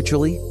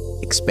spiritually,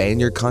 expand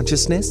your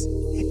consciousness,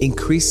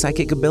 increase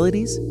psychic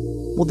abilities?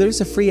 Well, there's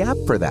a free app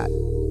for that.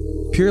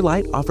 Pure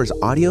Light offers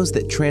audios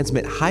that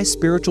transmit high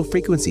spiritual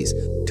frequencies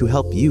to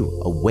help you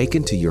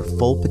awaken to your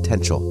full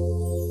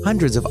potential.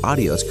 Hundreds of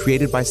audios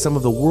created by some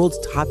of the world's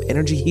top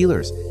energy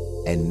healers,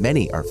 and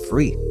many are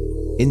free.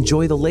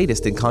 Enjoy the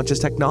latest in conscious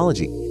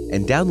technology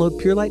and download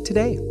Pure Light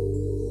today.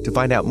 To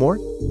find out more,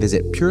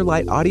 visit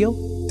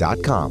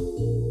purelightaudio.com.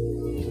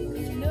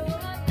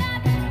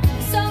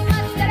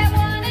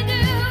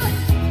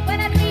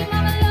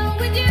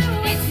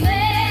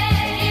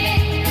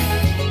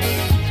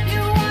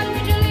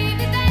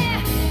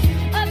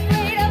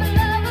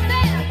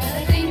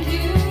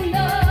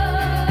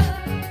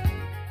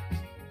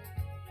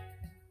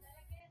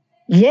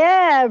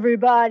 Yeah,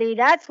 everybody,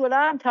 that's what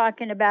I'm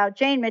talking about.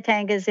 Jane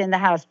Matanga's in the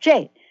house.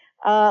 Jane,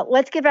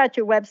 let's give out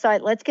your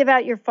website. Let's give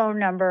out your phone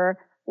number.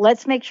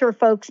 Let's make sure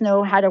folks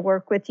know how to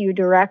work with you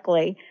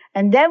directly.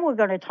 And then we're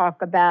going to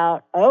talk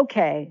about,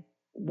 okay,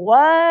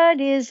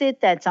 what is it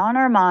that's on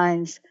our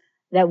minds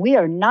that we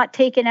are not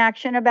taking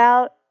action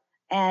about?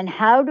 And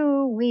how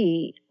do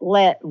we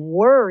let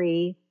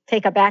worry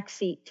take a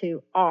backseat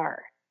to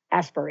our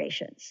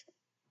aspirations?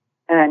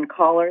 And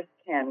callers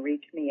can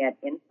reach me at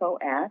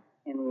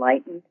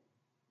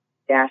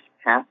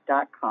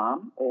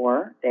info@enlightened-path.com,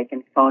 or they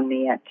can phone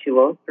me at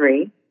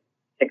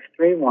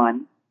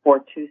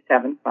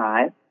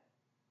 203-631-4275.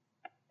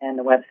 And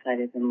the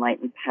website is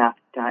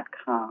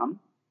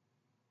enlightenedpath.com.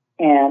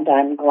 And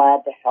I'm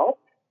glad to help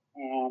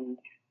and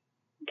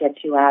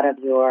get you out of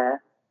your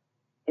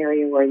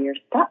area where you're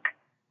stuck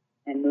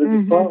and move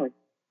you forward.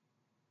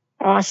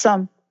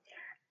 Awesome.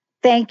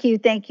 Thank you,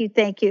 thank you,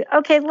 thank you.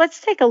 Okay, let's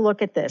take a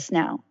look at this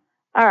now.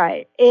 All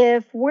right,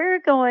 if we're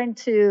going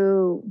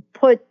to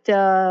put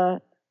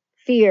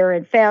fear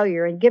and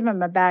failure and give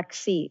them a back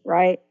seat,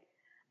 right?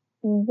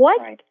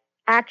 What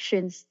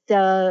actions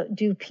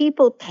do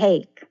people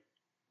take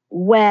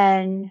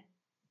when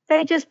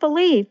they just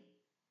believe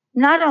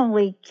not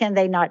only can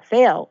they not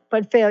fail,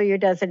 but failure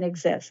doesn't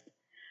exist?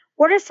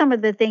 What are some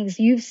of the things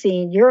you've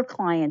seen your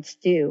clients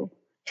do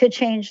to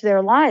change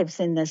their lives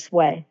in this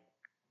way,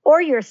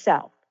 or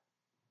yourself?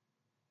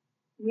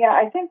 Yeah,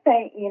 I think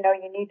you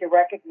need to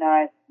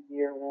recognize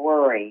your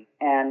worry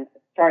and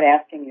start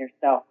asking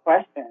yourself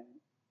questions.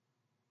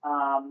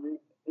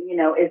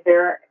 Is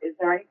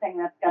there anything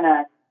that's going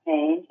to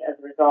change as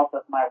a result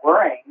of my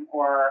worrying,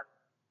 or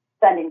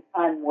spending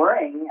time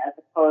worrying as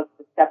opposed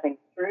to stepping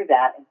through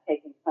that and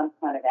taking some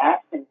kind of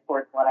action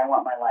towards what I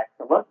want my life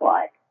to look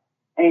like?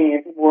 I mean,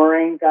 is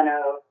worrying going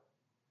to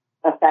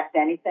affect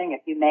anything?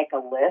 If you make a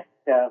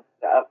list of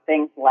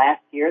things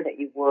last year that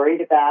you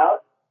worried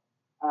about,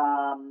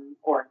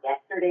 or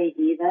yesterday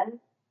even,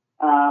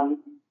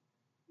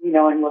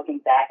 and looking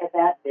back at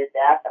that, did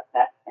that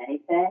affect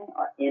anything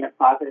or in a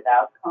positive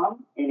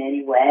outcome in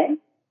any way?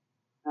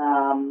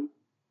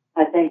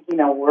 I think,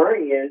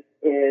 worry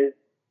is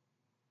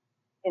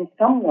in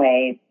some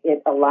ways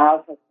it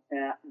allows us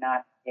to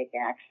not take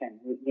action,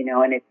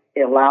 and it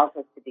allows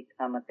us to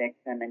become a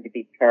victim and to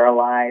be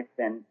paralyzed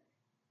and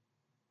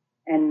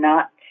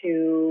not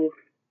to,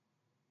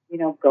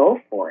 go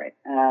for it.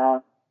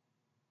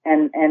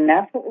 And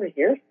that's what we're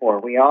here for.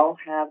 We all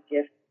have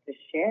gifts to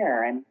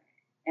share and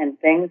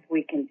things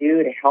we can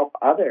do to help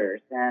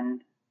others.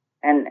 And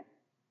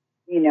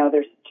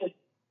there's just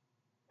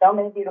so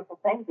many beautiful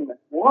things in this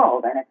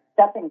world. And it's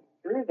stepping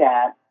through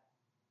that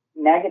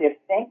negative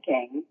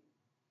thinking,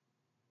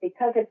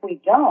 because if we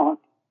don't,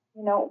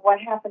 what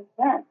happens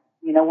then?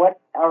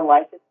 Our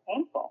life is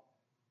painful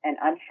and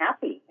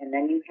unhappy. And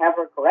then you have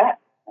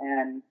regrets.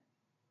 And,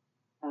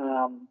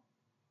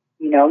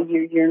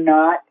 you're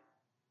not,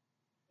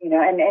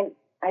 and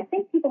I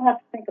think people have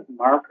to think of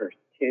markers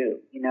too,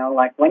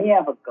 like when you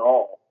have a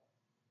goal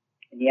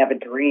and you have a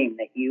dream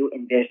that you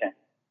envision,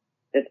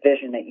 this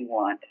vision that you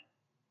want,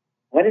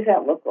 what does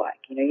that look like?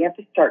 You have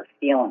to start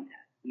feeling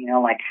that,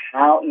 like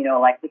how,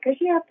 because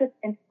you have to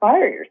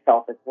inspire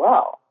yourself as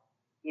well,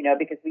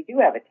 because we do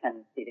have a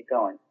tendency to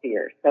go in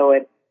fear. So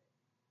it's,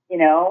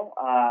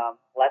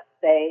 let's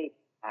say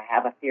I have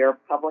fear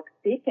of public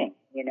speaking,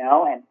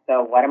 and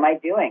so what am I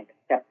doing to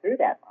step through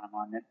that?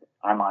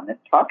 I'm on this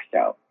talk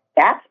show.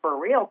 That's for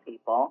real,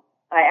 people.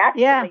 I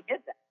actually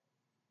did that.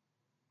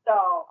 So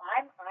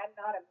I'm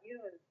not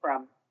immune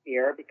from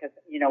fear because,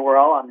 we're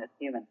all on this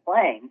human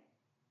plane.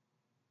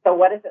 So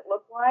what does it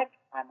look like?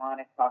 I'm on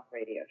a talk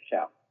radio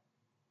show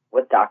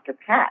with Dr.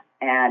 Pat.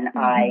 And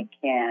I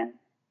can,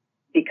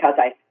 because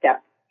I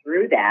stepped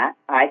through that,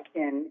 I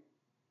can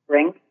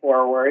bring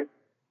forward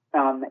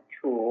some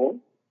tools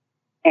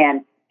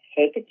and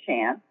take a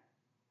chance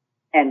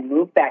and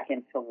move back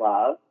into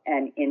love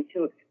and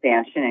into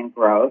expansion and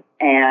growth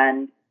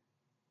and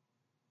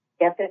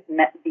get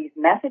these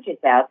messages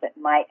out that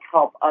might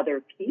help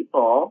other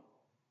people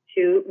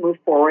to move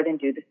forward and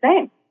do the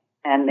same.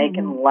 And they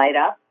can light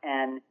up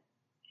and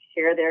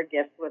share their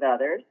gifts with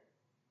others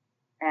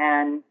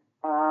and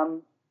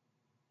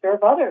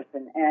serve others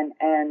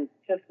and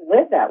just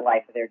live that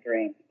life of their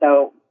dreams.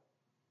 So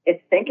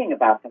it's thinking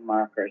about the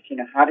markers.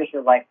 How does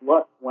your life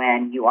look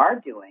when you are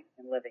doing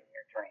and living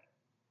your dream?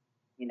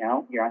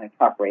 You're on a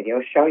talk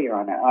radio show. You're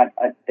on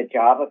the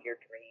job of your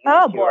dreams.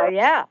 Oh, boy,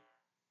 yeah.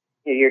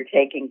 You're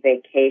taking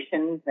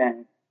vacations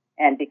and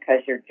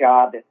because your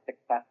job is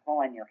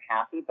successful and you're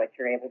happy, but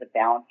you're able to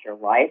balance your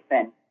life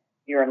and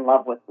you're in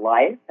love with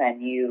life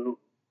and you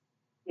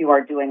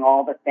are doing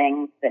all the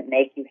things that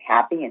make you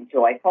happy and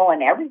joyful,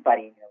 and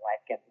everybody in your life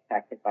gets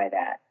affected by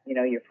that.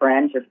 Your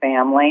friends, your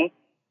family.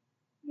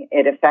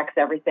 It affects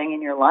everything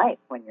in your life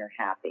when you're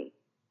happy.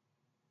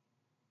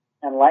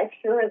 And life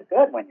sure is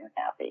good when you're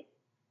happy.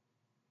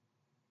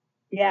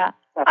 Yeah.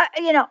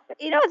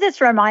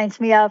 This reminds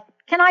me of,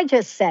 can I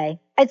just say,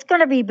 it's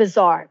going to be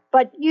bizarre,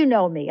 but you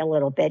know me a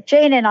little bit.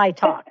 Jane and I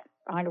talk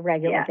on a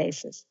regular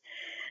basis.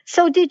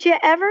 So did you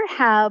ever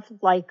have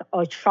like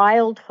a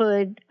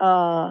childhood,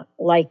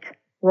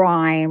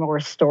 rhyme or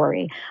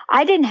story?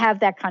 I didn't have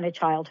that kind of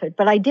childhood,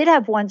 but I did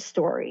have one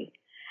story.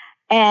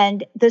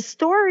 And the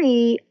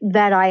story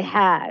that I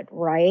had,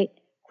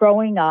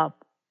 growing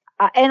up,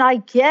 and I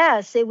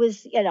guess it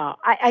was,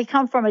 I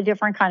come from a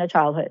different kind of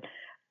childhood.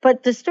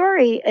 But the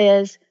story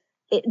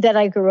that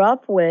I grew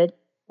up with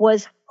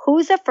was,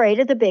 who's afraid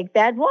of the big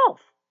bad wolf?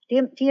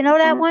 Do you know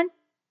that one?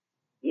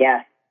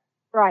 Yes.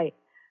 Right.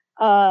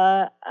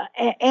 And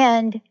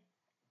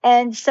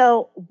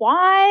so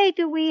why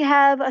do we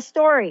have a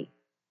story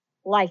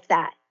like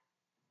that?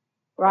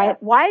 Right? Yeah.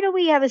 Why do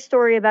we have a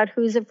story about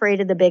who's afraid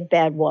of the big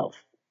bad wolf?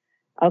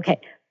 Okay.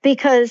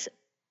 Because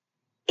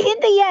in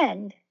the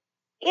end,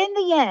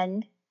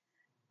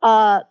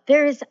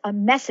 there's a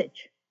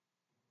message,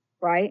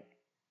 right?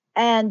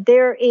 And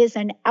there is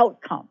an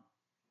outcome.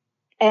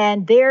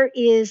 And there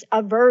is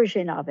a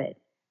version of it.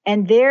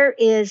 And there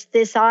is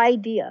this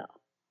idea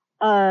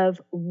of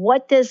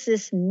what does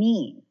this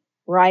mean,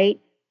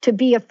 right? To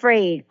be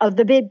afraid of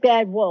the big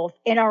bad wolf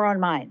in our own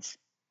minds,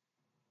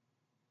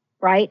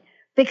 right?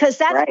 Because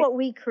that's what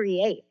we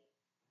create.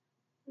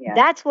 Yeah.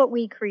 That's what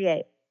we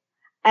create.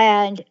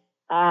 And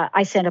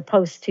I sent a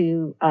post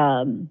to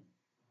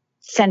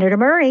Senator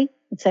Murray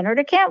and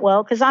Senator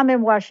Cantwell, because I'm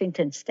in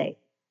Washington State.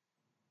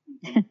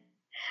 And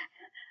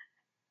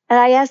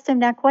I asked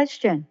him that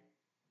question.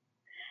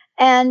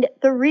 And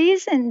the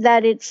reason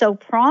that it's so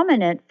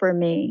prominent for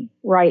me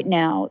right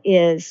now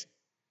is,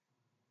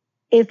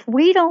 if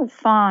we don't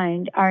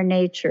find our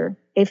nature,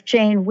 if,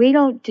 Jane, we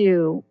don't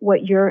do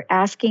what you're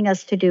asking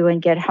us to do and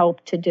get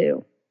help to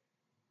do,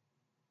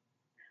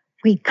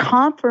 we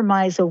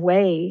compromise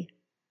away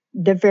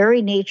the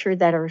very nature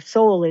that our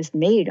soul is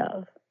made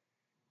of.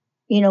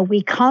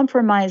 We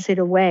compromise it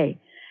away.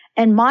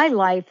 And my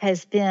life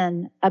has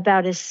been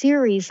about a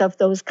series of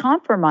those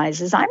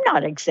compromises. I'm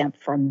not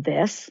exempt from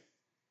this.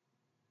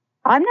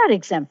 I'm not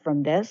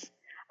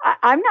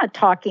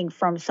talking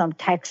from some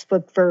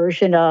textbook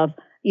version of,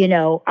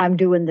 I'm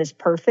doing this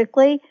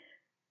perfectly.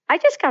 I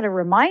just got to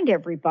remind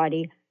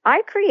everybody,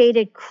 I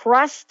created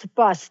crust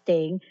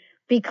busting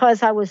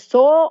because I was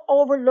so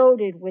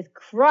overloaded with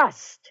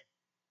crust.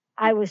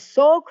 I was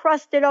so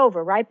crusted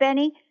over, right,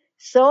 Benny?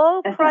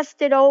 So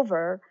crusted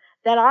over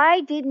that I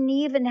didn't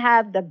even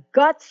have the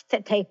guts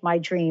to take my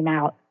dream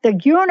out. The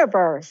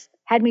universe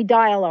had me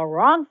dial a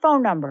wrong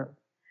phone number.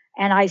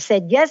 And I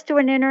said yes to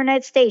an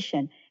internet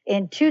station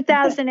in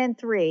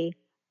 2003,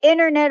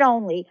 internet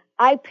only.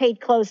 I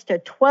paid close to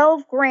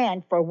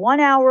 $12,000 for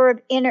 1 hour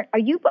of internet. Are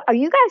you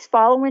guys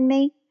following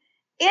me?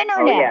 Internet.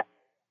 Oh, yeah.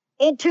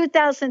 In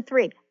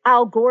 2003.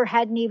 Al Gore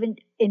hadn't even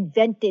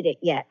invented it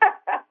yet.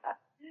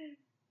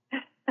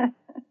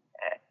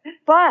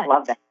 But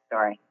love that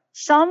story.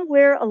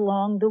 Somewhere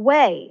along the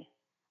way,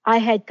 I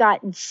had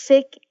gotten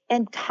sick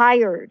and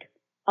tired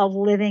of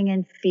living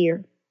in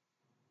fear.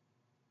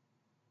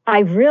 I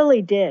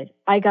really did.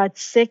 I got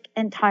sick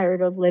and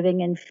tired of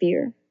living in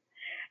fear.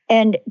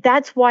 And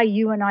that's why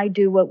you and I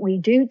do what we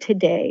do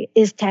today,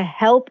 is to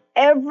help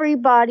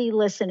everybody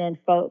listening,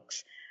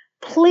 folks.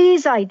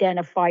 Please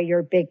identify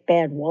your big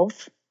bad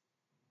wolf.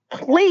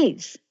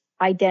 Please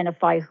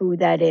identify who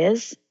that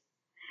is.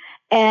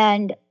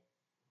 And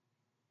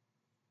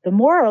the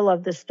moral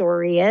of the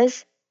story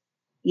is,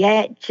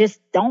 Yet just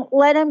don't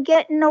let them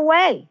get in the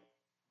way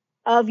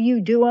of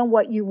you doing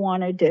what you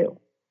want to do,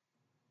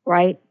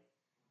 right?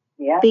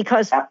 Yeah.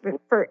 Because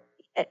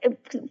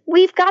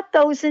we've got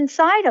those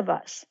inside of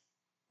us.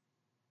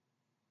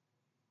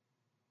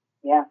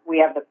 Yeah, we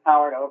have the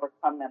power to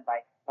overcome them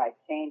by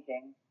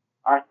changing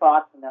our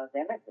thoughts in those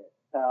images.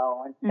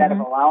 So instead of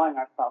allowing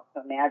ourselves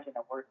to imagine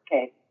a worst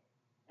case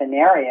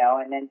scenario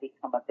and then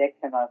become a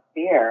victim of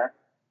fear,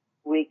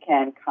 we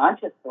can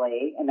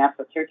consciously, and that's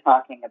what you're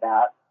talking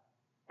about,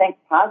 think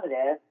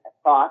positive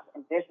thoughts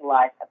and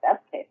visualize a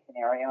best case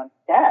scenario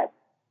instead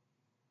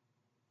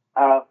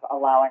of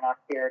allowing our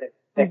fear to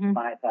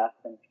victimize us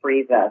and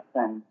freeze us,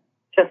 and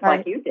just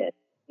like you did,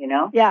 you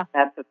know? Yeah.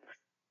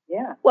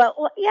 Yeah.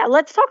 Well, yeah,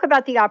 let's talk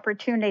about the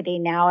opportunity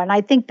now. And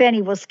I think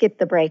Benny will skip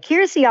the break.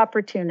 Here's the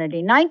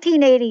opportunity.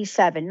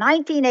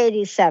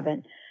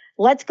 1987.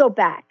 Let's go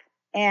back.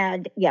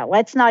 And yeah,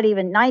 let's not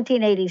even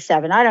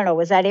 1987. I don't know.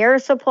 Was that Air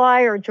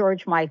Supply or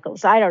George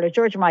Michael's? I don't know.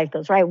 George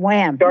Michael's, right?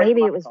 Wham.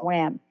 Maybe it was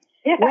Wham.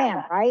 Yeah.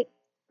 Wham, right?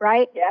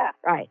 Right? Yeah.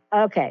 Right.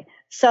 Okay.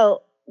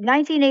 So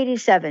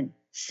 1987,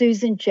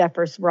 Susan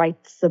Jeffers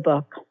writes the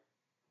book.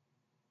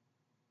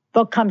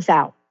 Book comes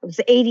out. It was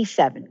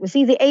 87. It was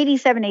either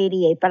 87,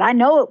 88, but I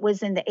know it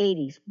was in the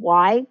 80s.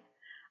 Why?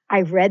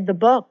 I read the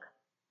book.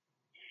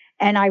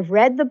 And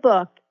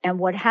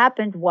what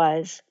happened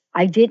was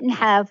I didn't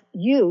have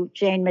you,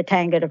 Jane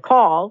Matanga, to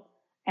call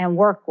and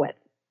work with.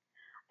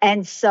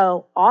 And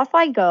so off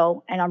I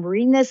go, and I'm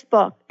reading this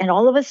book, and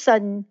all of a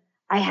sudden,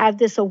 I have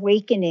this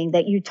awakening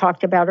that you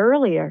talked about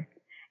earlier.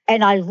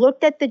 And I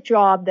looked at the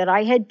job that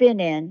I had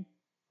been in,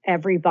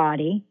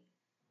 everybody,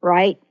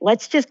 right?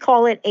 Let's just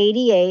call it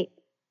 88.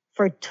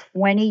 For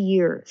 20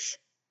 years.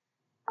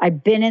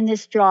 I've been in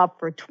this job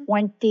for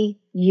 20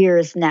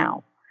 years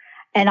now.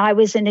 And I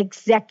was an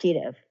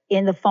executive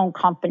in the phone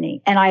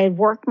company. And I had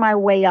worked my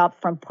way up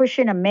from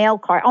pushing a mail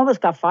cart. I almost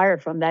got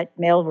fired from that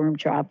mailroom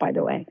job, by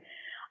the way,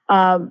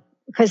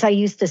 because I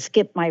used to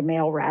skip my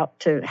mail route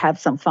to have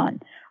some fun.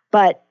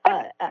 But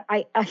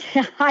I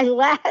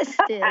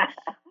lasted.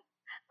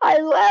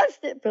 I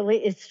lasted, Billy.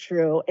 It's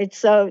true. It's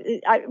so,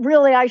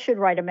 I should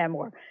write a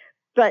memoir.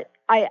 But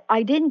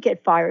I didn't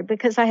get fired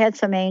because I had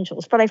some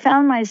angels. But I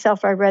found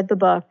myself, I read the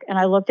book and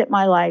I looked at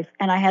my life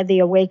and I had the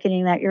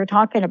awakening that you're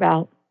talking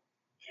about.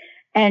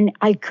 And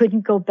I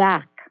couldn't go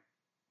back.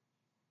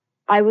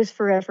 I was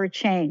forever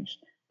changed,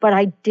 but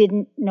I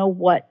didn't know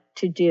what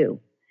to do.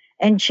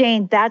 And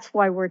Jane, that's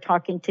why we're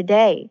talking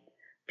today,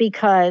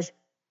 because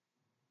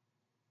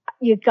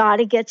you got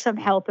to get some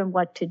help in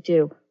what to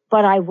do.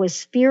 But I was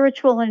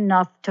spiritual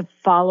enough to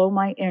follow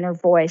my inner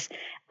voice.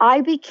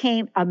 I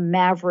became a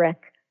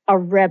maverick, a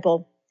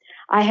rebel.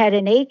 I had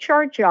an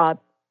HR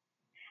job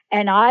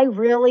and I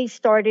really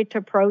started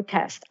to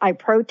protest. I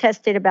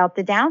protested about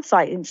the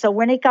downside. And so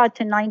when it got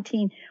to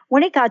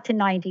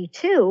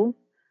 92,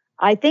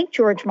 I think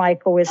George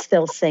Michael was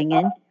still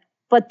singing,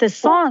 but the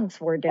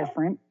songs were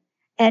different.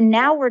 And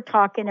now we're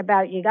talking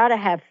about you got to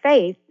have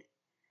faith.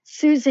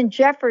 Susan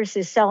Jeffers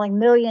is selling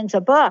millions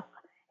a book,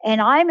 and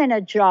I'm in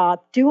a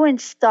job doing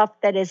stuff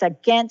that is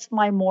against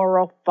my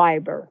moral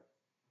fiber.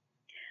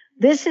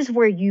 This is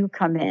where you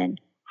come in.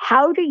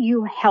 How do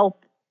you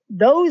help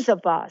those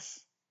of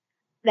us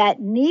that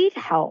need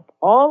help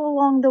all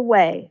along the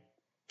way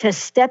to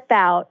step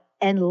out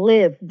and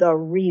live the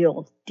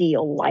real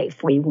deal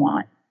life we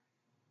want?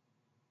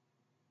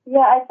 Yeah,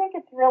 I think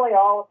it's really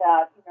all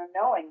about,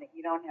 knowing that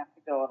you don't have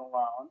to go it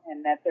alone,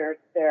 and that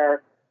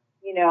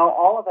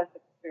all of us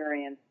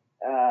experience,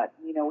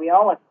 we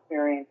all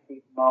experience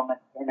these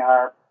moments in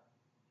our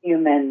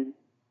human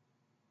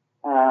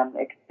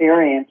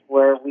experience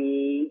where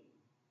we,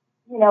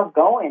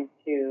 go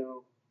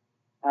into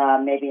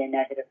maybe a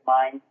negative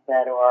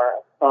mindset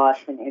or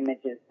thoughts and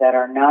images that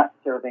are not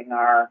serving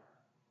our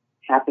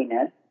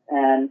happiness.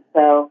 And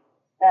so,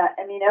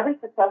 every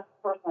successful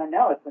person I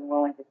know has been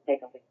willing to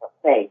take a leap of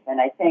faith.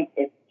 And I think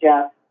it's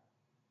just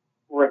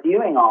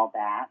reviewing all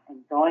that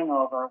and going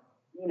over,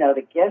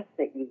 the gifts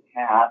that you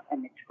have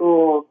and the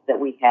tools that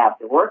we have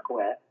to work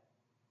with,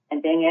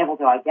 and being able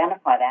to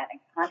identify that and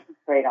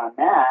concentrate on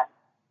that,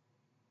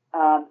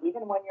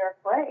 even when you're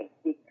afraid,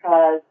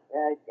 because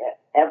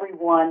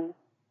everyone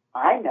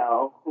I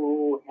know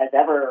who has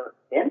ever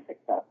been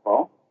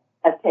successful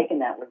has taken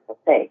that leap of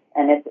faith.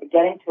 And it's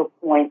getting to a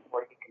point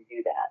where you can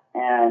do that.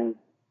 And,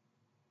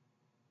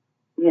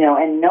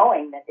 and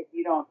knowing that if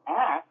you don't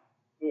act,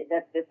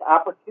 that this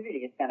opportunity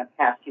is going to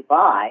pass you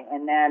by.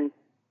 And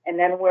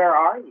then where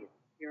are you?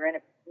 You're in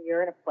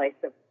a place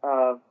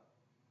of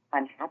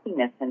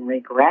unhappiness and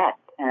regret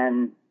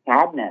and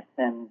sadness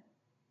and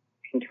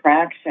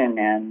contraction,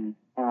 and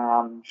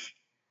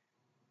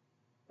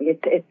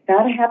it's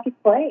not a happy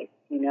place,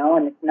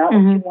 and it's not what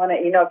you want to,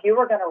 if you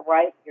were going to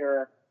write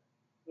your,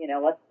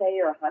 let's say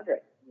you're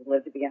 100, you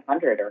live to be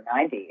 100 or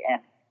 90,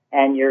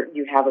 and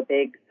you have a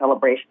big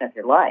celebration of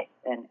your life,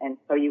 and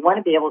so you want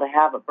to be able to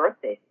have a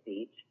birthday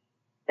speech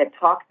that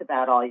talks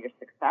about all your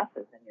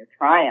successes and your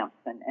triumphs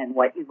and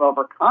what you've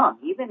overcome,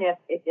 even if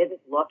it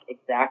didn't look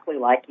exactly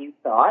like you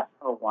thought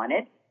or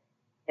wanted.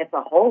 it's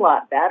a whole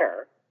lot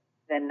better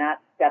than not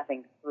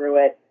stepping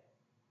through it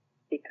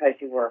because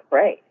you were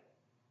afraid,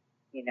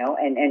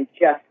 and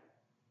just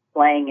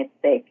playing it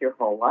safe your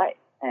whole life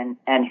and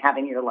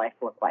having your life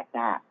look like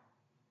that.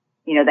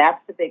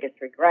 That's the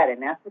biggest regret.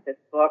 And that's what this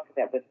book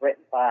that was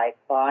written by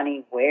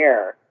Bonnie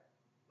Ware,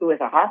 who is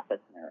a hospice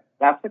nurse,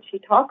 that's what she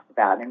talks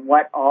about, and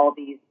what all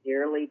these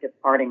dearly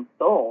departing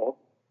souls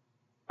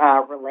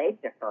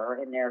relate to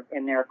her in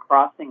their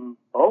crossing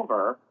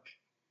over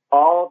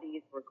all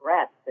these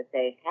regrets that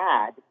they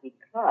had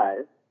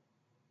because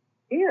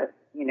fear,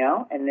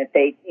 and that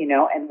they,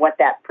 and what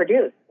that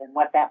produced and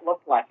what that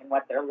looked like and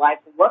what their life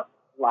looked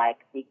like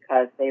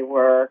because they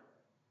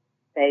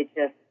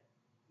just,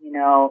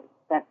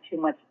 spent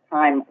too much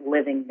time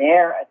living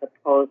there as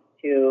opposed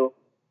to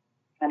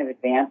kind of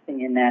advancing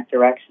in that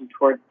direction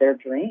towards their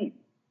dreams.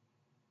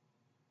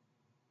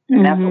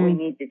 And that's what we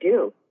need to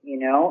do,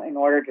 in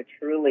order to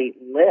truly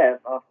live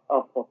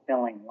a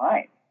fulfilling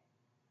life.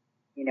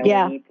 We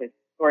need to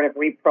sort of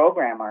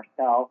reprogram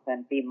ourselves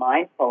and be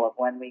mindful of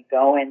when we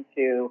go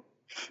into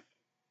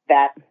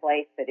that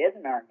place that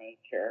isn't our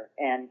nature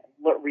and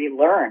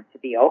relearn to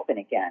be open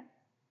again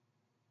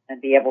and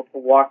be able to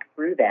walk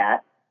through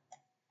that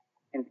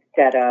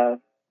instead of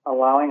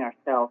allowing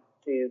ourselves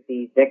to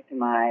be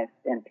victimized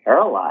and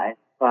paralyzed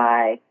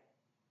by,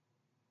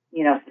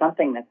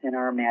 something that's in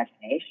our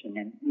imagination.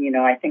 And,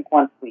 I think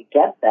once we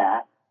get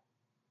that,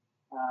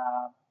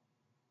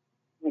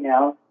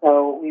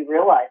 so we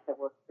realize that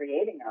we're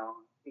creating our own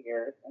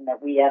fears and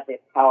that we have the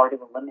power to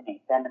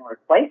eliminate them and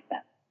replace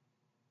them.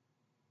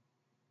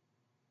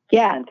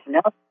 Yeah. And to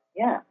know,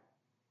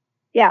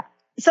 Yeah.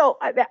 So,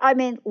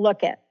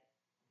 look at,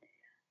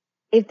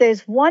 if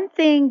there's one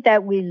thing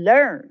that we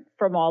learn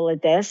from all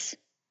of this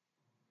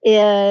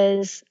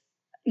is,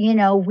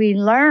 we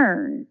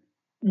learn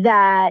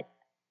that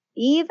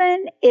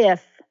even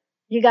if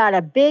you got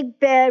a big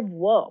bad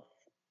wolf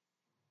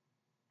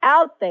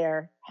out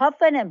there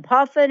huffing and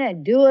puffing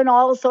and doing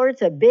all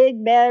sorts of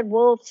big bad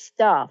wolf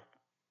stuff,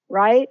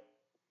 right?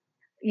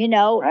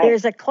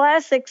 There's a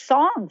classic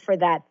song for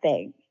that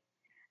thing.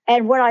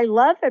 And what I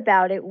love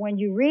about it, when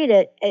you read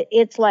it,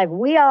 it's like,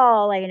 we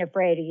all ain't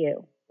afraid of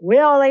you. We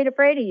all ain't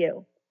afraid of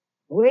you.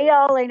 We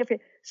all ain't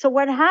afraid. So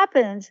what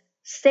happens,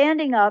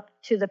 standing up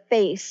to the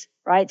face,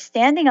 right?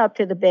 Standing up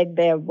to the big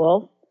bad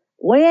wolf,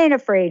 we ain't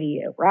afraid of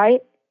you,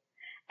 right?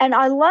 And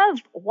I love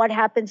what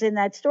happens in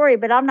that story,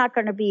 but I'm not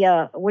going to be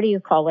a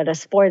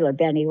spoiler,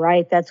 Benny,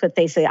 right? That's what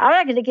they say. I'm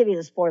not going to give you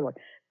the spoiler.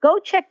 Go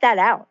check that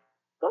out.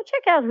 Go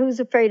check out Who's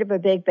Afraid of a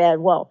Big Bad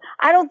Wolf.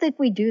 I don't think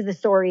we do the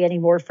story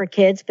anymore for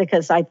kids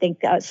because I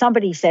think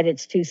somebody said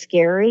it's too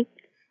scary.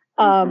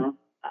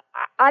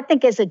 I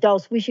think as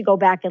adults, we should go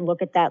back and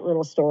look at that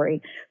little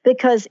story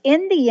because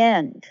in the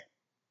end,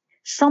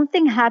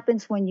 something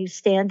happens when you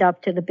stand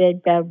up to the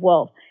big bad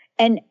wolf.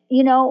 And,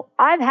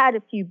 I've had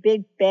a few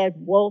big bad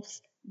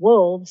wolves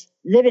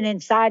living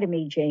inside of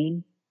me,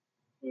 Jane.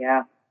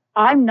 Yeah.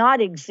 I'm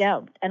not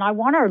exempt. And I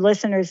want our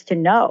listeners to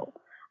know,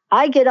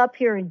 I get up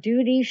here and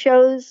do these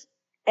shows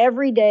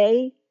every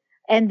day.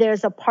 And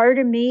there's a part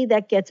of me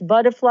that gets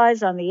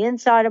butterflies on the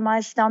inside of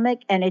my stomach.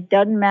 And it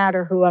doesn't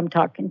matter who I'm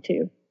talking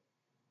to.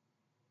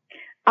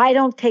 I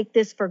don't take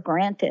this for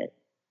granted.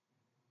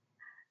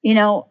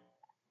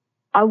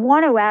 I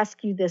want to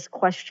ask you this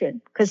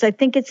question because I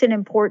think it's an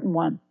important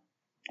one.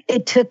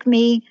 It took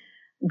me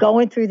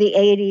going through the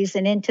 80s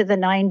and into the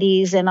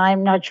 90s, and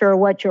I'm not sure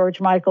what George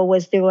Michael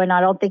was doing.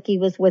 I don't think he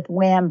was with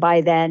Wham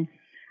by then,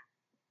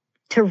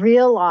 to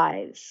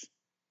realize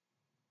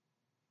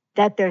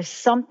that there's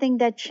something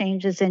that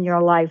changes in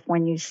your life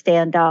when you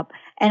stand up.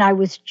 And I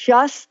was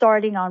just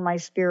starting on my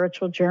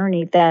spiritual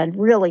journey then,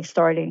 really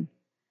starting.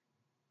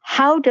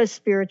 How does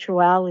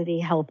spirituality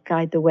help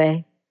guide the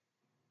way?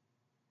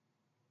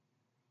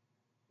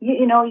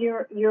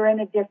 You're in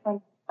a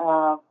different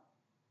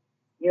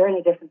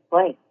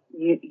place.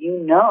 You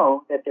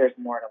know that there's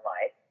more to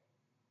life,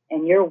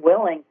 and you're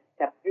willing to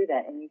step through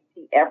that, and you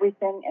see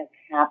everything as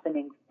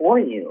happening for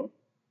you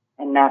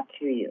and not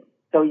to you.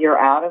 So you're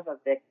out of a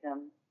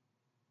victim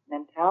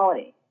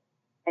mentality,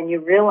 and you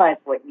realize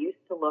what used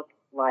to look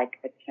like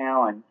a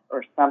challenge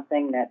or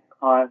something that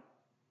caused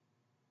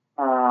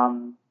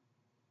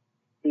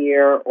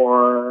fear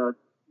or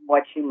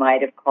what you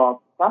might have called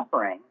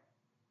suffering.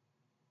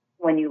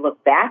 When you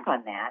look back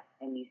on that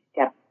and you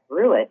step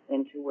through it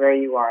into where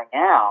you are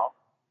now,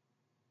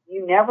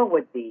 you never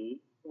would be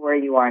where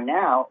you are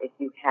now if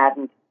you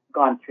hadn't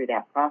gone through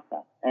that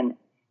process and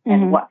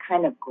what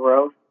kind of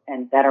growth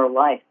and better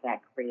life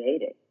that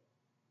created.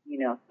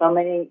 So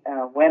many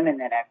women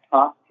that I've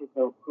talked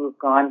to who've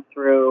gone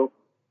through,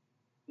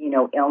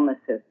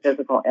 illnesses,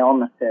 physical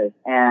illnesses,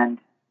 and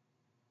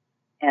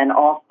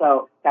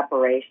also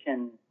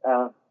separations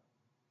of,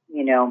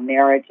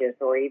 marriages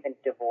or even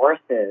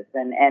divorces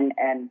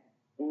and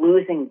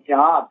losing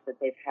jobs that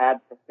they've had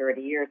for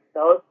 30 years,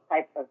 those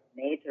types of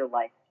major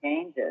life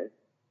changes,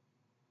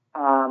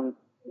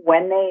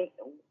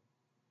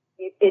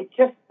 it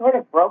just sort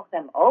of broke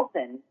them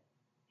open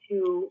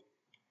to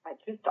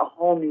just a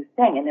whole new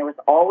thing. And there was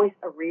always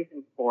a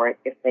reason for it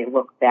if they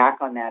look back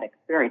on that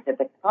experience. At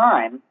the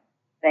time,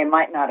 they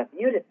might not have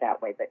viewed it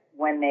that way, but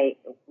when they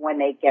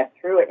get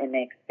through it and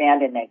they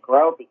expand and they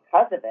grow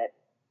because of it,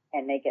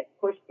 and they get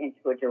pushed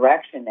into a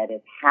direction that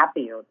is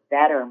happier,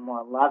 better,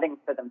 more loving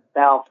for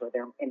themselves, or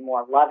they're in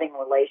more loving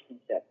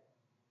relationships,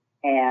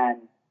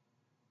 and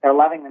they're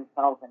loving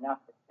themselves enough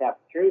to step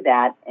through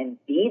that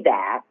and be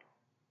that,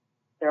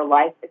 their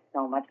life is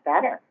so much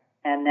better.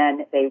 And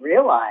then they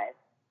realize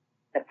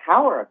the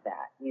power of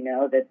that,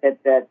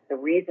 that the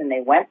reason they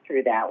went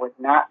through that was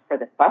not for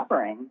the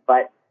suffering,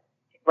 but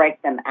to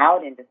break them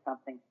out into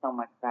something so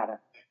much better.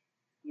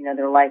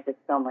 Their life is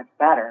so much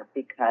better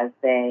because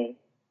they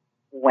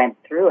went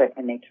through it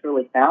and they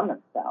truly found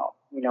themselves,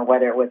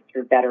 whether it was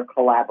through better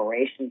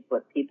collaborations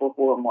with people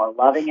who were more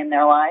loving in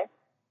their life,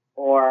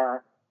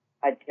 or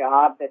a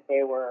job that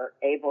they were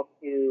able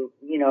to,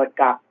 it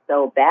got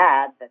so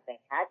bad that they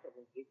had to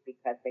leave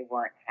because they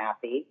weren't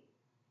happy.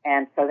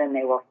 And so then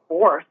they were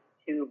forced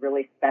to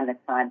really spend the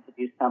time to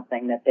do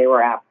something that they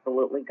were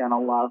absolutely going to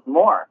love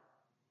more,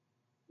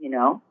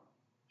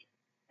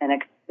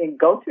 and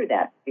go through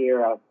that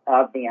fear of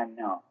the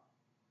unknown.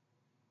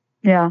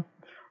 Yeah.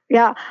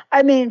 Yeah.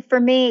 I mean, for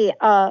me,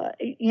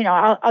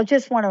 I'll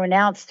just want to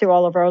announce to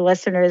all of our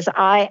listeners,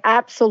 I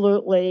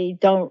absolutely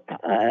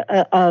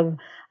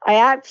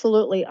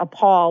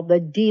appall the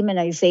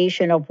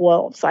demonization of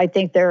wolves. I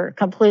think they're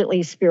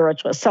completely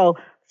spiritual. So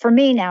for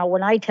me now,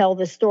 when I tell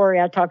this story,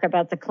 I talk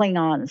about the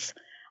Klingons.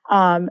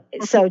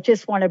 So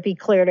just want to be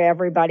clear to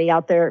everybody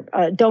out there,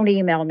 don't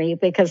email me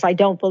because I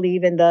don't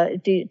believe in to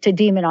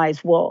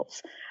demonize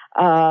wolves.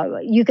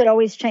 You could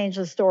always change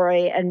the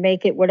story and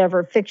make it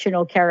whatever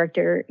fictional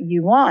character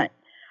you want.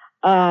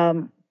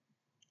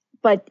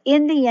 But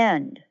in the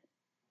end,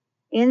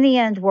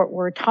 what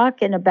we're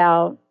talking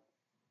about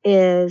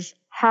is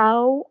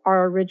how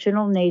our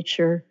original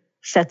nature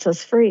sets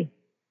us free,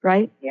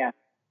 right? Yeah,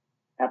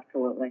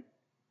 absolutely.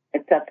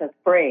 It sets us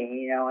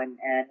free, and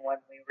when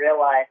we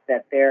realize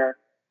that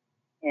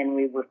and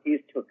we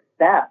refuse to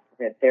accept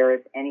that there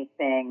is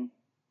anything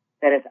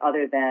that is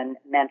other than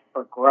meant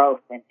for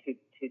growth and to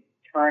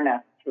turn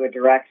us to a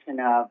direction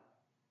of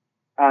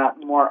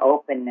more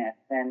openness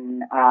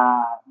and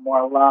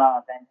more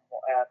love and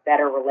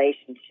better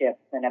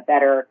relationships and a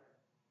better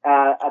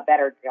job,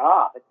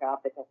 a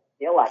job that doesn't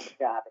feel like a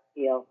job. It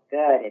feels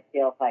good. It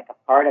feels like a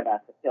part of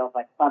us. It feels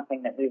like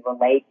something that we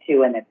relate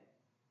to, and it's,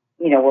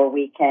 where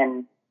we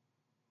can,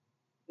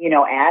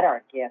 add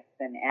our gifts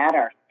and add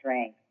our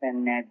strengths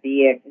and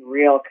be a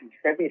real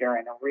contributor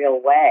in a real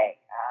way.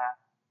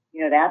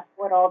 That's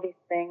what all these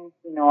things,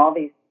 all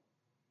these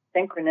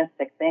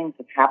synchronistic things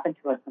that happen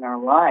to us in our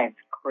lives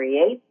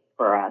create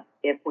for us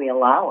if we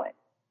allow it.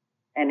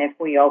 And if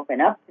we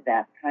open up to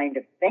that kind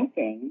of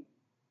thinking,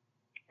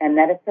 and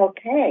that it's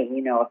okay,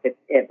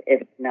 if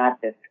it's not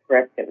the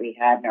script that we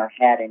had in our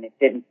head and it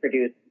didn't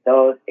produce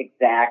those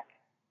exact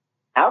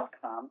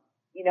outcomes,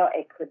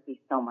 it could be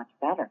so much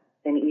better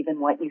than even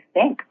what you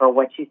think or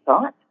what you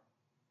thought.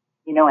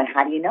 And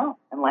how do you know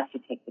unless you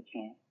take the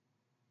chance?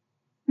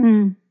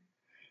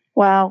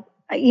 Wow.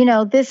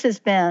 This has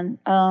been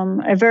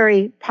a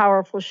very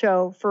powerful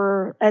show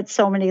at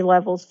so many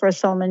levels for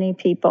so many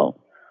people.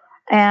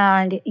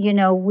 And,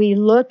 we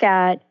look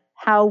at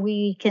how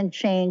we can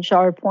change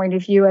our point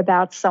of view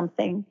about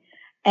something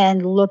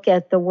and look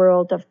at the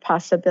world of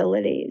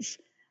possibilities.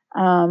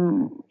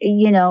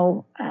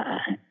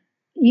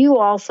 You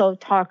also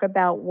talk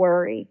about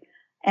worry.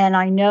 And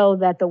I know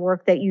that the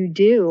work that you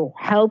do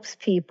helps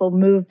people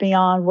move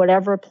beyond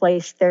whatever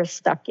place they're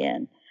stuck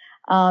in.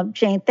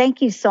 Jane,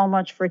 thank you so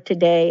much for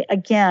today.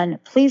 Again,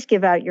 please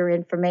give out your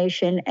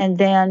information, and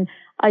then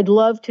I'd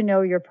love to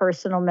know your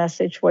personal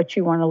message, what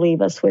you want to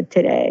leave us with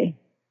today.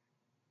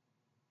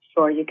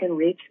 Sure, you can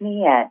reach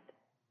me at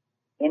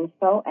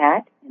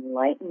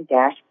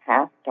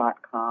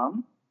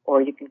info@enlighten-path.com,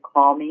 or you can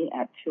call me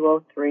at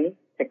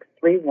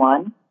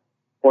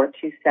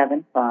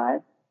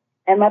 203-631-4275.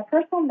 And my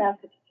personal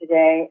message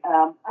today,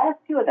 I have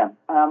two of them.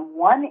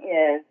 One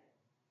is,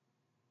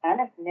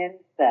 Anna Nin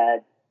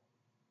said,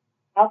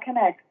 how can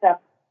I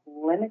accept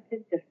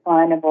limited,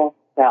 definable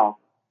self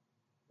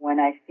when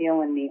I feel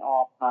in me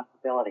all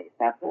possibilities?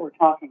 That's what we're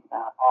talking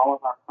about, all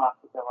of our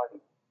possibilities.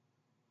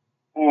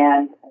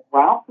 And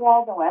Ralph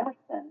Waldo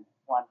Emerson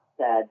once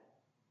said,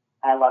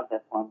 I love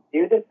this one,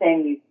 do the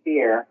thing you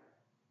fear,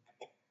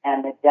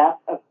 and the death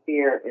of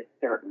fear is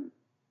certain.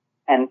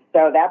 And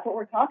so that's what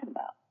we're talking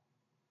about.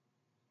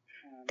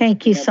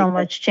 Thank you so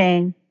much,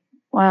 Jane.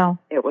 Wow.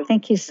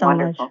 Thank you so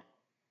wonderful. much.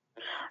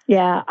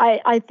 Yeah,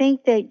 I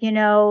think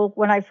that,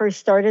 when I first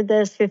started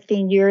this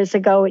 15 years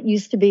ago, it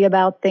used to be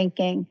about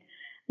thinking.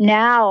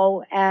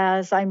 Now,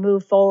 as I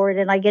move forward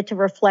and I get to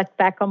reflect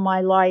back on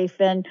my life,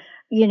 and,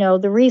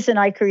 the reason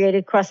I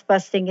created Crust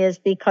Busting is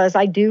because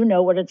I do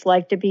know what it's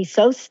like to be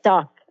so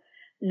stuck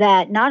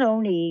that not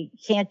only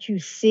can't you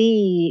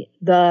see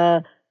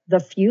the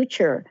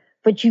future,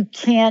 but you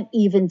can't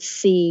even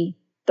see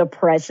the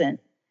present.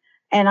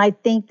 And I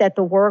think that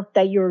the work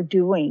that you're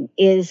doing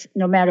is,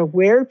 no matter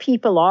where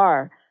people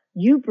are,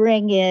 you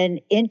bring in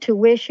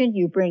intuition,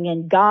 you bring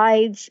in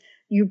guides,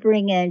 you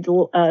bring in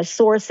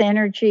source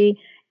energy,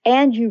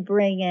 and you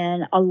bring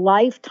in a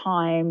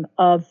lifetime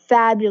of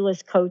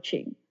fabulous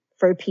coaching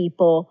for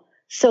people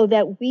so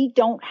that we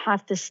don't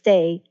have to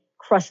stay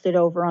crusted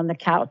over on the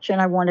couch.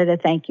 And I wanted to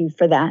thank you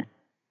for that.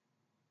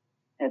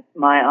 It's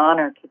my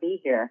honor to be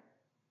here.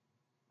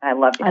 I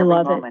love every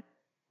moment.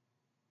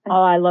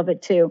 Oh, I love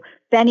it too.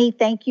 Benny,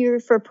 thank you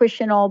for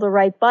pushing all the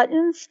right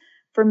buttons,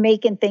 for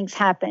making things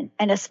happen.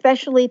 And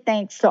especially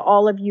thanks to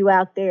all of you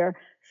out there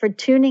for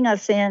tuning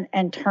us in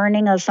and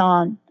turning us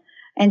on.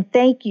 And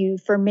thank you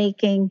for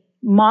making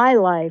my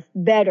life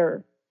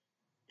better,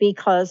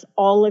 because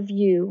all of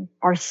you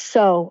are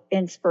so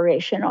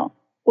inspirational.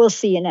 We'll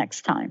see you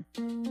next time.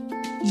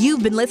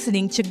 You've been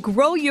listening to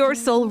Grow Your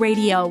Soul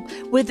Radio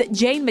with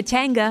Jane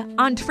Matanga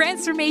on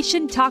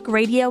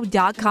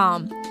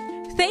TransformationTalkRadio.com.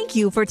 Thank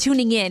you for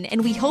tuning in,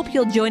 and we hope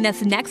you'll join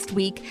us next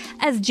week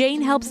as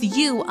Jane helps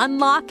you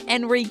unlock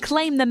and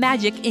reclaim the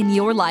magic in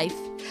your life.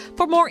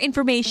 For more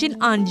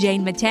information on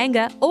Jane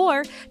Matanga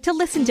or to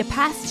listen to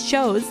past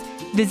shows,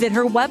 visit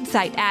her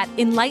website at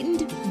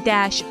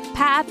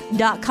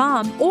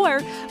enlightened-path.com or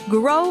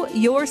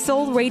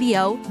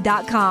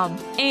growyoursoulradio.com.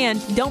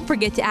 And don't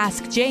forget to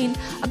ask Jane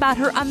about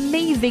her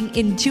amazing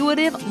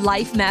intuitive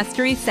life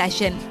mastery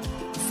session.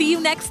 See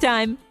you next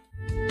time.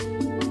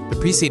 The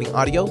preceding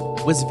audio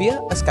was via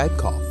a Skype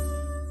call.